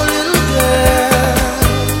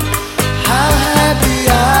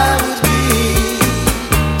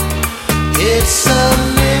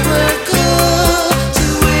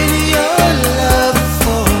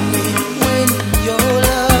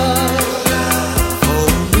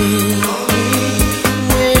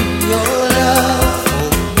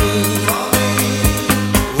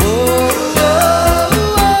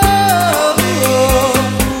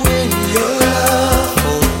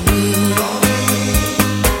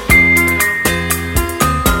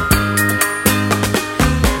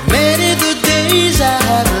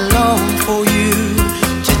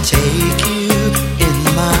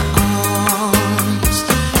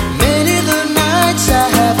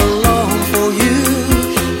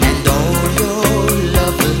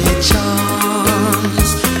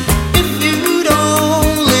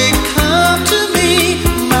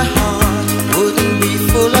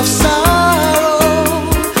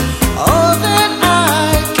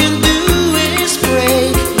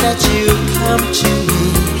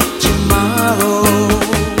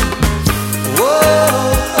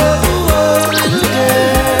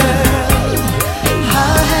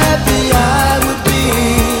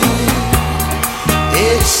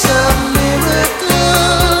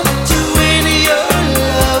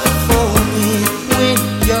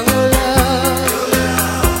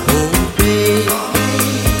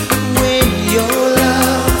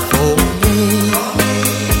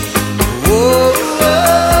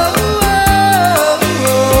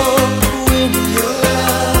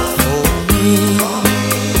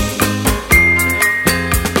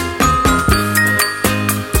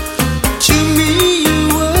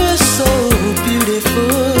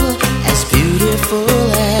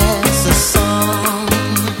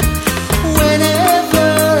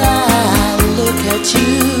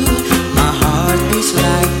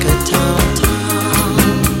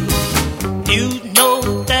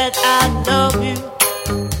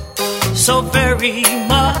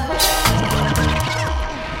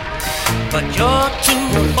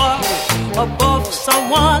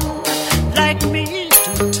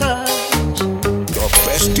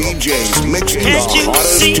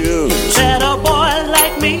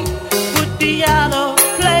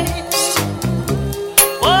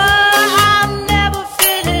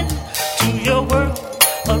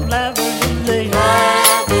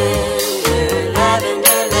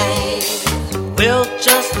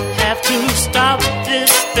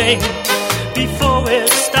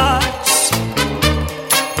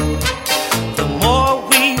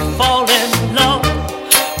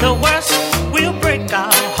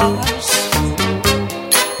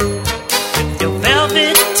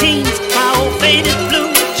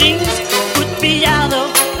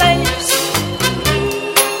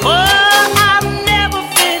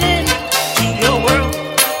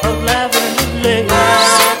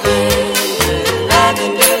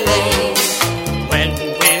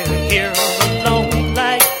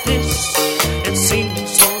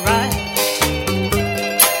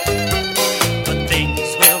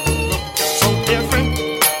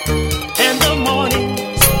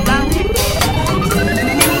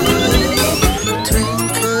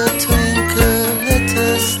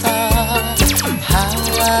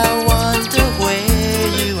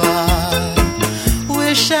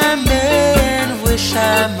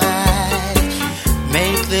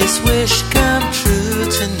 wish come true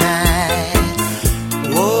tonight.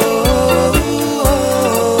 Whoa,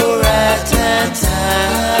 rat-a-tat-tat-too.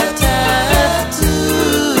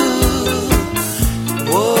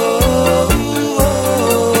 Whoa,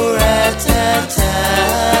 rat-a-tat-tat-too.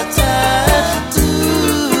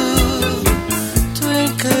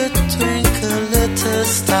 Twinkle, twinkle, little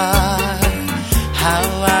star, how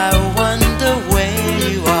I wonder where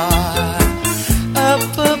you are.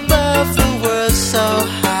 Up above the world so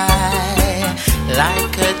high,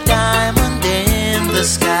 like a diamond in the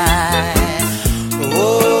sky.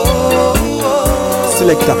 Oh,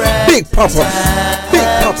 Selector, Big Papa, Big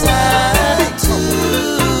Papa, Big Papa.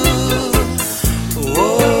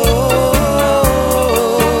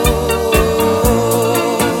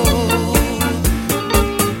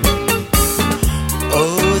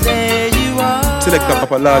 Oh, there you are. Selector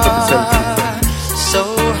Papa, large of himself. So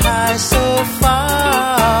high, so far.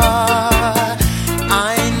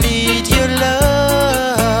 I need your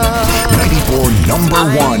love. 94 number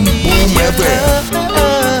one, Boom FM.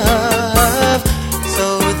 Love. So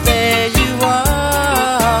there you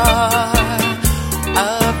are,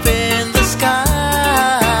 up in the sky.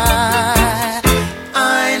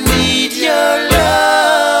 I need your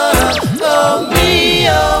love. Oh me,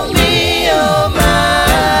 oh me, oh my.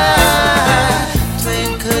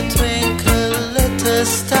 Twinkle, twinkle, little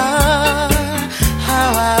star, how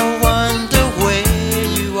I wonder where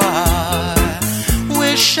you are.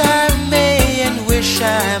 Wish I may and wish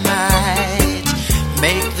I might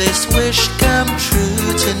make this wish come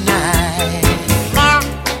true tonight.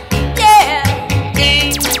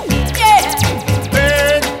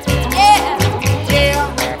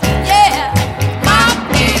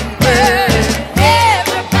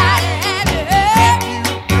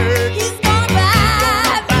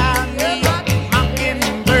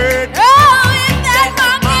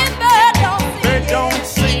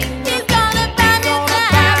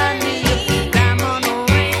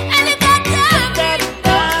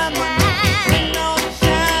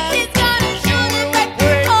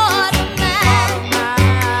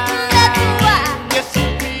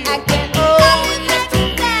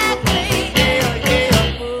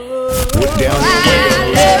 Put down your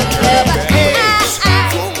windows. Turn back the bass.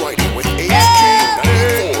 Flow right with HG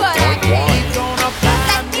 94.1.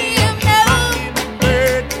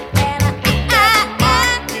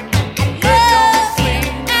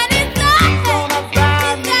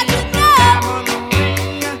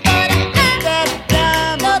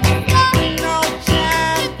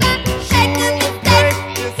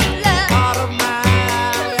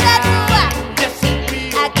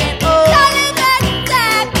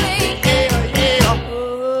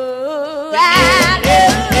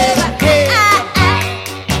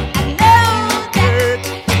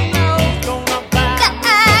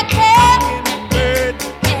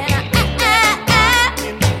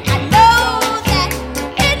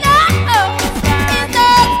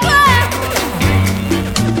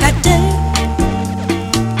 That day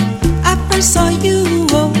I first saw you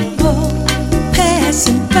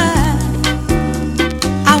passing by,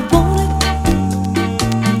 I wanted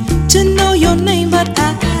to know your name, but I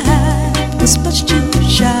was much too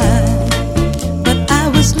shy. But I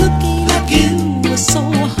was looking at you so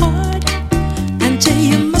hard until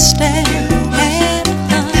you must have had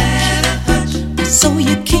a hunch. So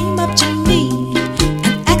you came up to me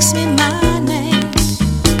and asked me my name.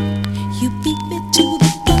 You beat me to the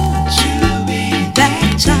punch. That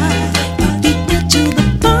time you beat me to the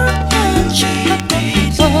punch.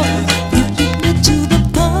 Oh, you beat me to the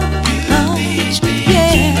punch.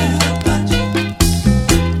 Yeah.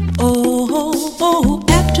 Oh,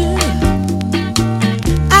 after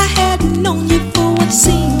I had known you for what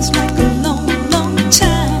seems like a long, long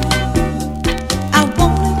time, I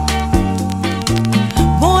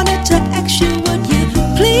wanted to ask you, would you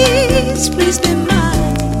please be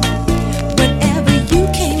mine? Whenever you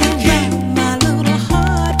came around, my little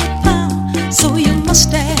heart would pound. So you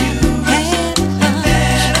must have had a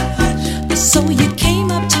hunch. So you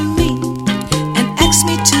came up to me and asked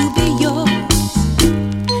me to be yours.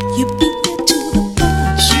 You beat me to the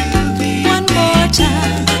punch. One more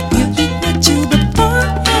time. You beat me to the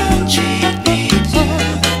punch. Oh,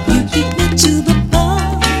 you beat me to the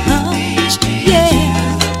punch. Yeah.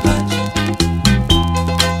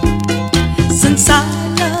 Since I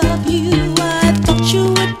love you, I thought you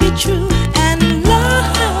would be true and love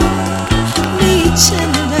me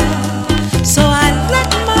tender. So I let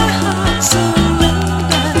my heart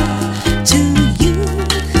surrender to you.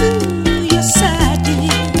 Yes, I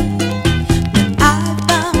did.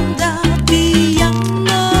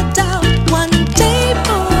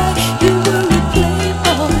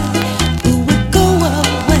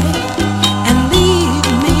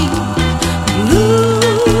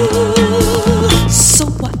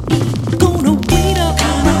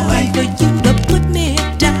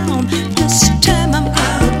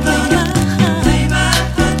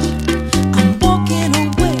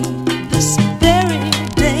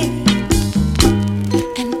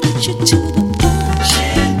 beat you to the punch.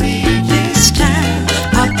 This time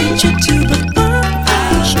I'll beat you to the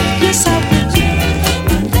punch. Yes, I will.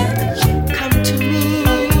 Come to me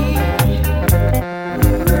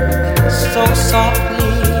so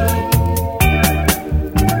softly.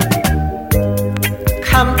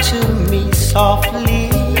 Come to me softly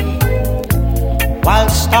while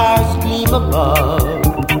stars gleam above.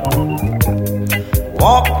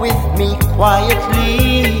 Walk with me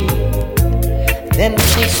quietly, then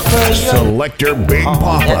whisper your Selector Big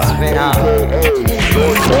Papa. That's when I'll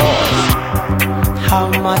tell you how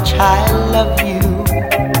much I love you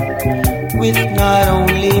with not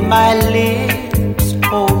only my lips,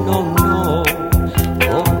 oh no,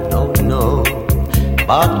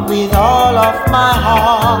 but with all of my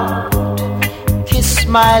heart. Kiss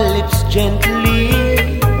my lips gently,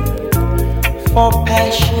 for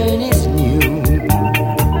passion is new.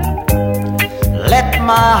 Let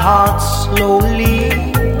my heart slowly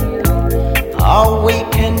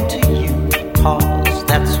awaken to you, 'cause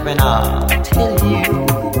that's when I'll tell you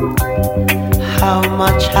how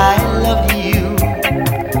much I love you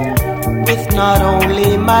with not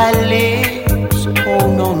only my lips, oh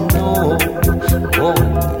no,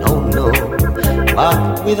 but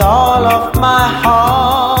with all of my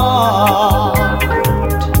heart.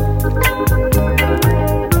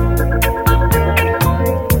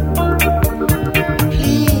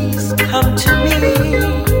 Please come to me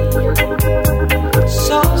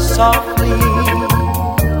so softly.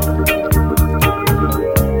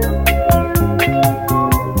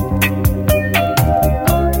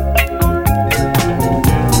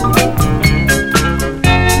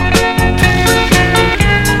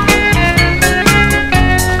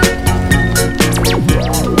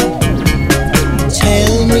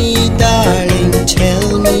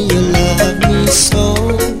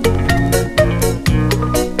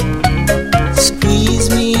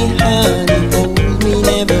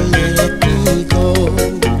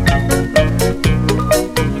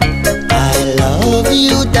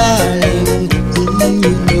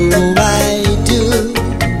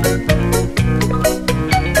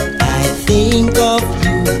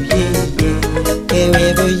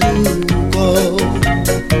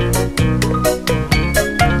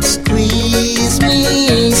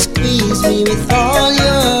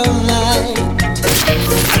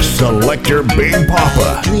 Selector Big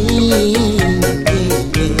Papa.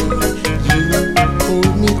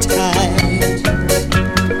 Hold me tight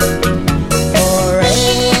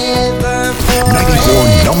forever, 94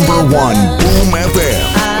 number 1 Boom FM.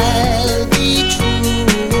 I'll be true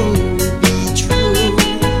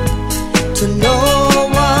to no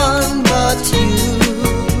one but you,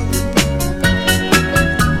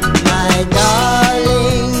 my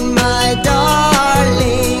darling, my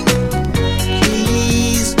darling.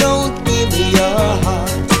 Please don't give your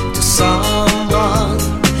heart to someone,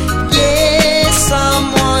 yeah,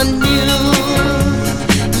 someone new.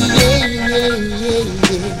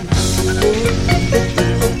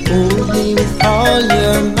 Hold me with all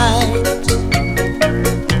your might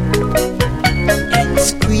and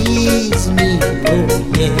squeeze me, oh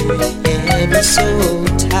yeah, ever so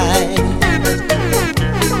tight.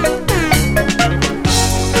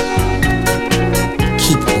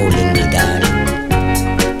 Keep holding me, darling.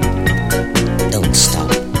 Don't stop.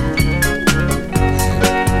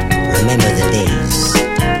 Remember the days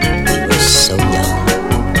we were so young.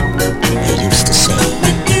 You used to say,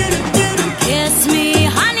 Kiss me,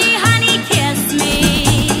 honey, honey, kiss me.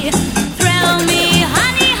 Thrill me,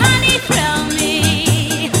 honey, honey, thrill me.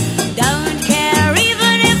 Don't care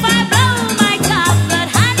even if I blow my top, but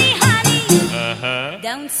honey, honey,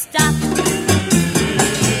 don't stop.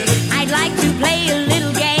 I'd like to play a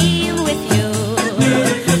little game with you.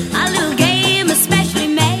 A little game especially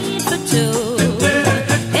made for two.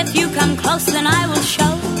 If you come close, then I will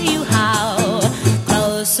show you how.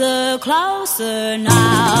 Closer, closer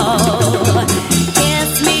now.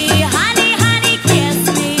 Kiss me, honey, honey, kiss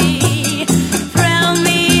me. Thrill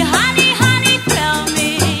me, honey, honey, thrill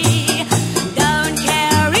me. Don't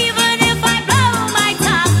care even if I blow my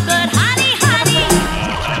top, but honey, honey,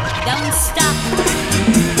 don't stop.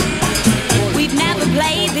 We've never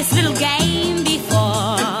played this little game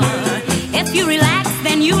before. If you relax,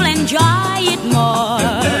 then you'll enjoy it more.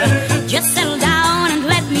 Just settle down and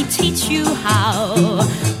let me teach you how.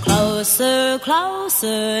 Closer,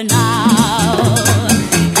 closer now.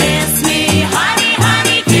 Kiss me, honey,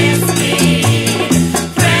 honey, kiss me.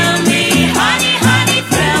 Thrill me, honey, honey,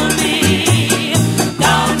 thrill me.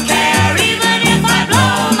 Don't care even if I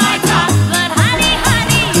blow my top, but honey,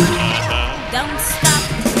 honey, don't stop.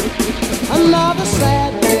 Another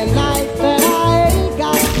Saturday night that I ain't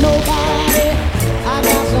got nobody. I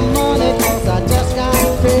got some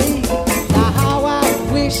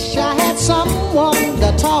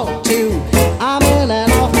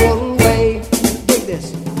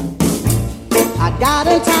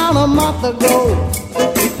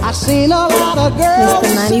got a girl.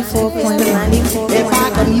 Mr. 94.94. If I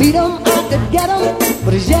could meet him, I could get him.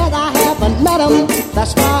 But as yet I haven't met him.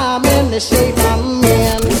 That's why I'm in the shape I'm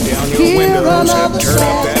in. Here another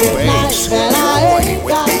Saturday night, and I ain't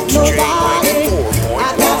got nobody. I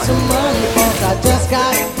got some money, cause I just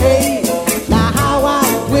got paid. Now how I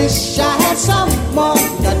wish I had someone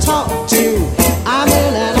to talk to. I'm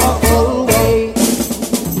in an awful way.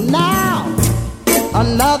 Now,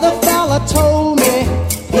 another fella told me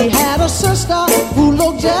he had a sister who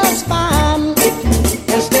looked just fine.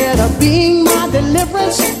 Instead of being my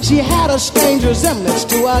deliverance, she had a strange resemblance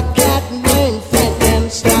to a cat named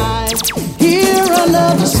Frankenstein. Here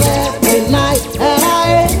another Saturday night, and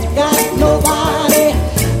I ain't got nobody.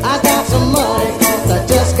 I got some money, cause I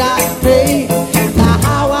just got paid. Now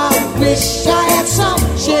how I wish I had some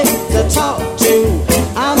chick to talk to.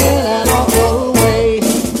 I'm in an awful way,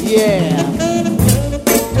 yeah.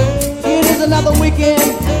 It is another weekend,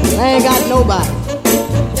 I ain't got nobody.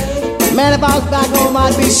 Man, if I was back home,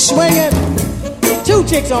 I'd be swinging 2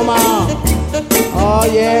 chicks on my arm. Oh,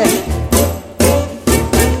 yeah.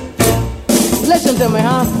 Listen to me,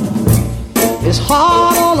 huh? It's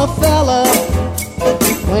hard on a fella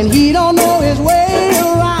when he don't know his way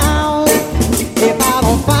around. If I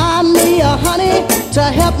don't find me a honey to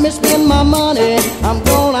help me spend my money, I'm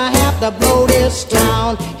gonna have to blow this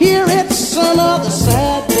town. Here it's another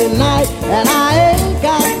Saturday night, and I ain't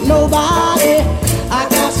got nobody. I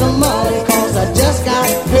got some money, cause I just got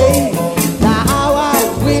paid. Now how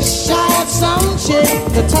I wish I had some chick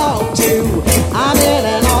to talk to. I'm in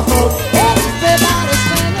an awful, everybody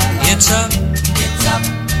singing. It's up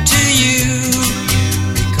to you,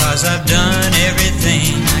 because I've done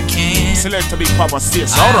everything I can. Select to be Papa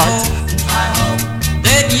Stace, alright. I hope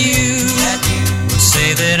that you will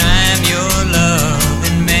say that I'm your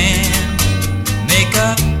loving man. Make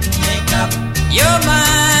up your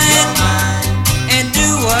mind.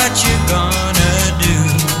 What you're gonna do?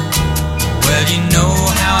 Well, you know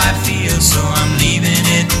how I feel, so I'm leaving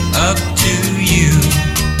it up to you.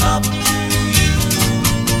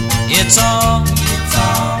 It's all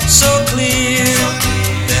so clear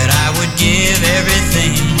that I would give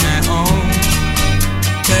everything I own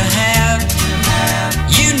to have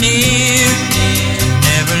you near,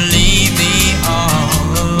 never leave me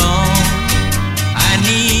all alone. I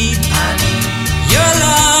need your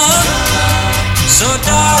love. So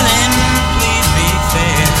darling, please be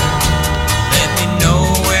fair. Let me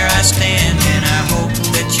know where I stand, and I hope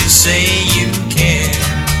that you say you care.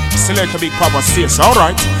 Select a big Papa Stace,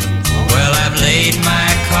 alright. Well, I've laid my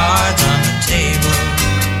cards on the table,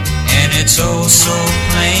 and it's oh so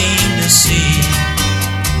plain to see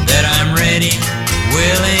that I'm ready,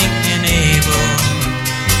 willing, and able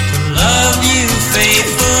to love you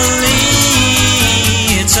faithfully.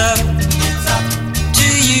 It's up to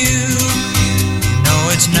you.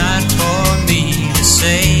 It's not for me to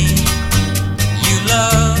say you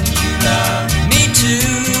love me too,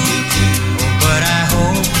 but I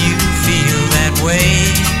hope you feel that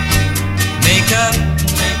way. Make up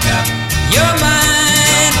your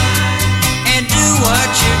mind and do what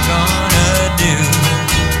you're gonna do.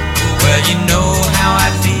 Well, you know how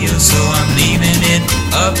I feel, so I'm leaving it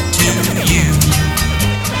up to you.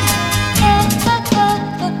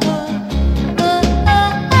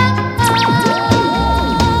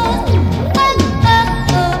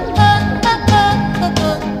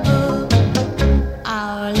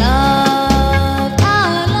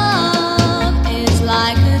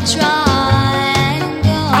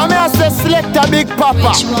 Select a big Papa.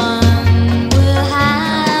 Which one will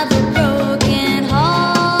have a broken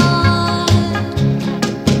heart?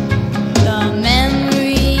 The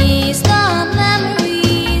memories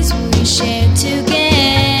we shared together.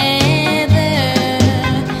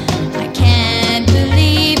 I can't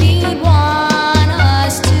believe you'd want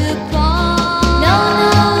us to part. No,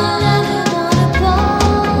 never wanna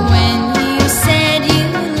part. When you said you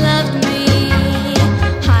loved me,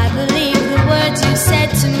 I believe the words you said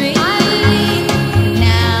to me.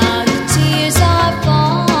 Now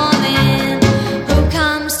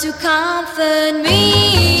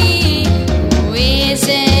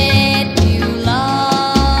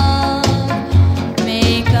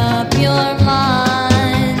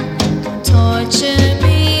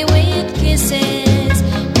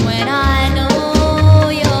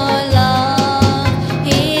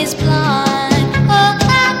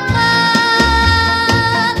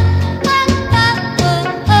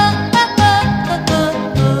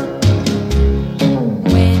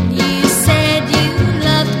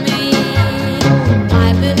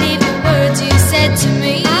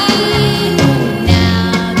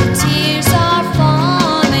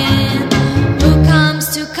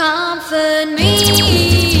and me.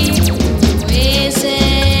 Is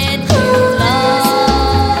it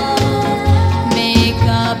love? Make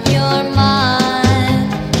up your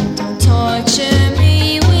mind. Don't torture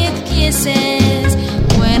me with kisses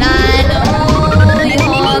when I know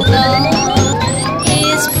your love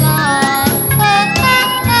is blind.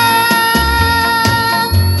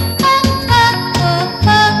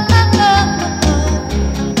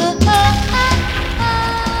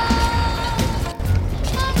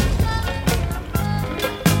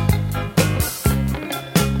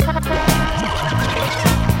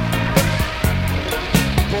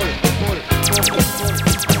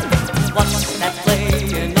 What's that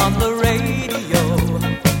playing on the radio?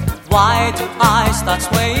 Why do I start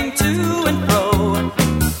swaying to and fro?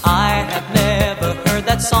 I have never heard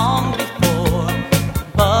that song before,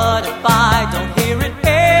 but if I don't hear it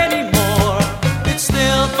anymore, it's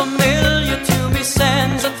still familiar to me,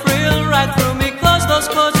 sends a thrill right through me, 'cause those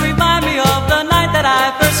chords remind me of the night that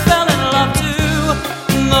I first fell in love to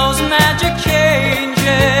those magic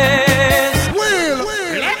changes.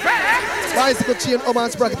 Bicycle chain,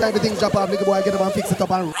 Oman sprocket, everything drop off, nigga boy, get them and fix it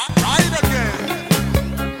up and ride again.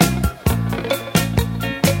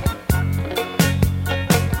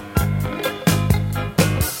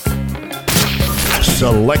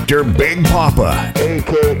 Selector Big Papa,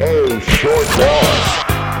 a.k.a. Short Boss.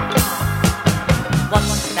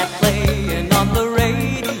 What's that playing on the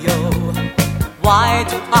radio? Why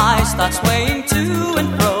do I start swaying to and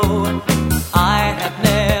fro? I have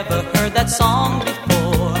never heard that song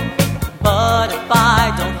before, but if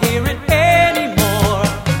I don't hear it anymore,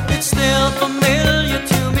 it's still familiar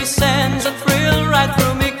to me, sends a thrill right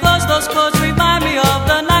through me, 'cause those chords remind me of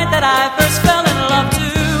the night that I first fell in love to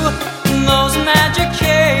those magic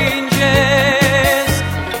changes.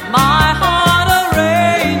 My heart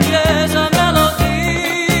arranges a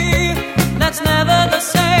melody that's never the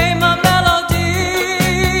same, a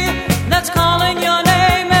melody that's calling your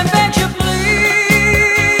name and begs you,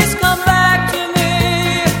 please come back to me,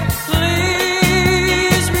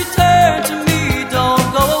 please return to me, don't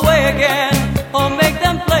go away again, or make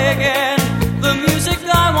them play again the music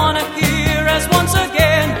I wanna hear, as once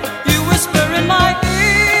again you whisper in my ear.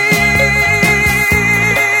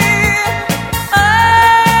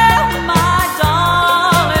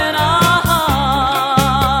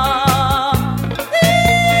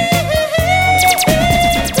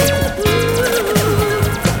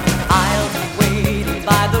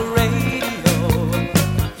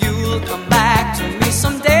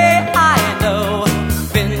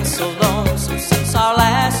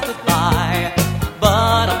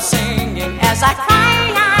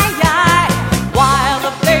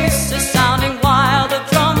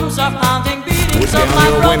 Down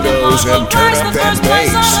your windows and turn up that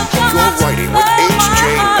bass. You're riding with HJ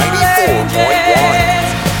 94.1.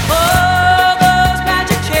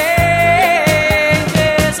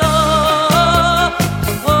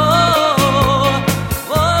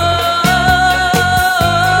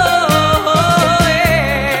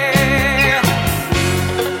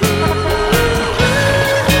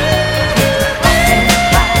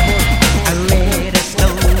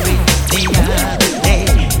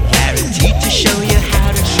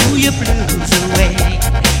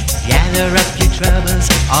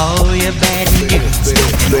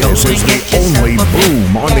 This is the only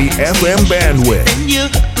boom on the FM bandwidth. Then you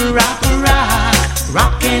rock, rock,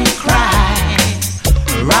 rock and cry.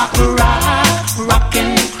 Rock, rock, rock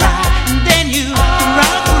and cry. And then you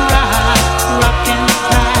rock, rock, rock and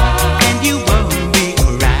cry. And you won't be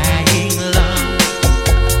crying long.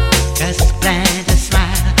 Just plant a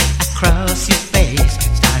smile across your face.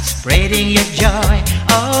 Start spreading your joy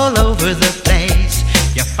all over the place.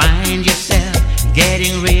 You find yourself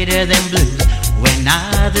getting rid of them blues. When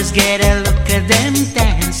others get a look at them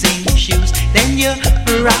dancing shoes, then you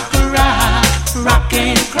rock, rock, rock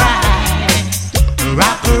and cry.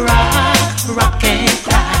 Rock, rock, rock and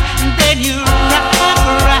cry. And then you rock,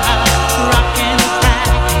 rock, rock and cry.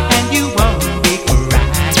 And you won't be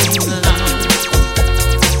crying long.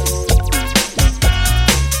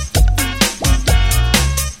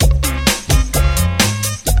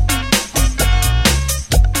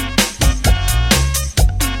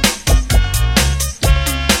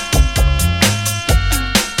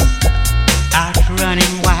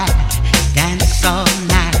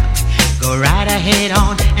 Head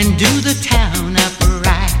on and do the town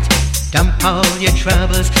upright. Dump all your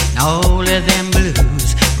troubles and all of them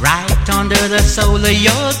blues right under the sole of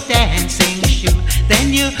your dancing shoe.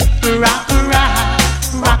 Then you rock, rock,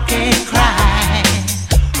 rock and cry.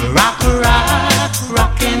 Rock, rock,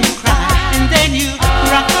 rock and cry. And then you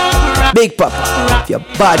rock, rock. Big Papa, your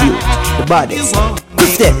body, the baddest. Good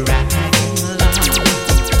step.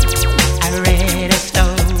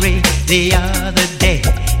 the other day.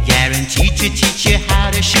 Guaranteed to teach you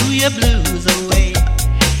how to shoo your blues away.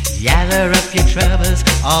 Gather up your troubles,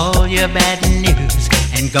 all your bad news,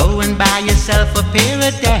 and go and buy yourself a pair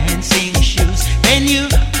of dancing shoes. Then you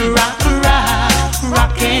rock, rock,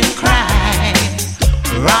 rock and cry.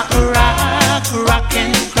 Rock, rock, rock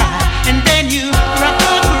and cry. And then you rock,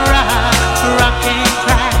 rock, rock and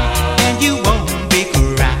cry. And you won't be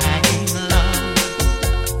crying long.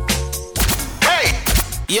 Hey!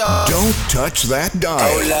 Yo! Don't touch that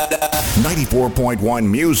dial. 94.1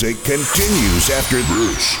 music continues after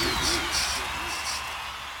this.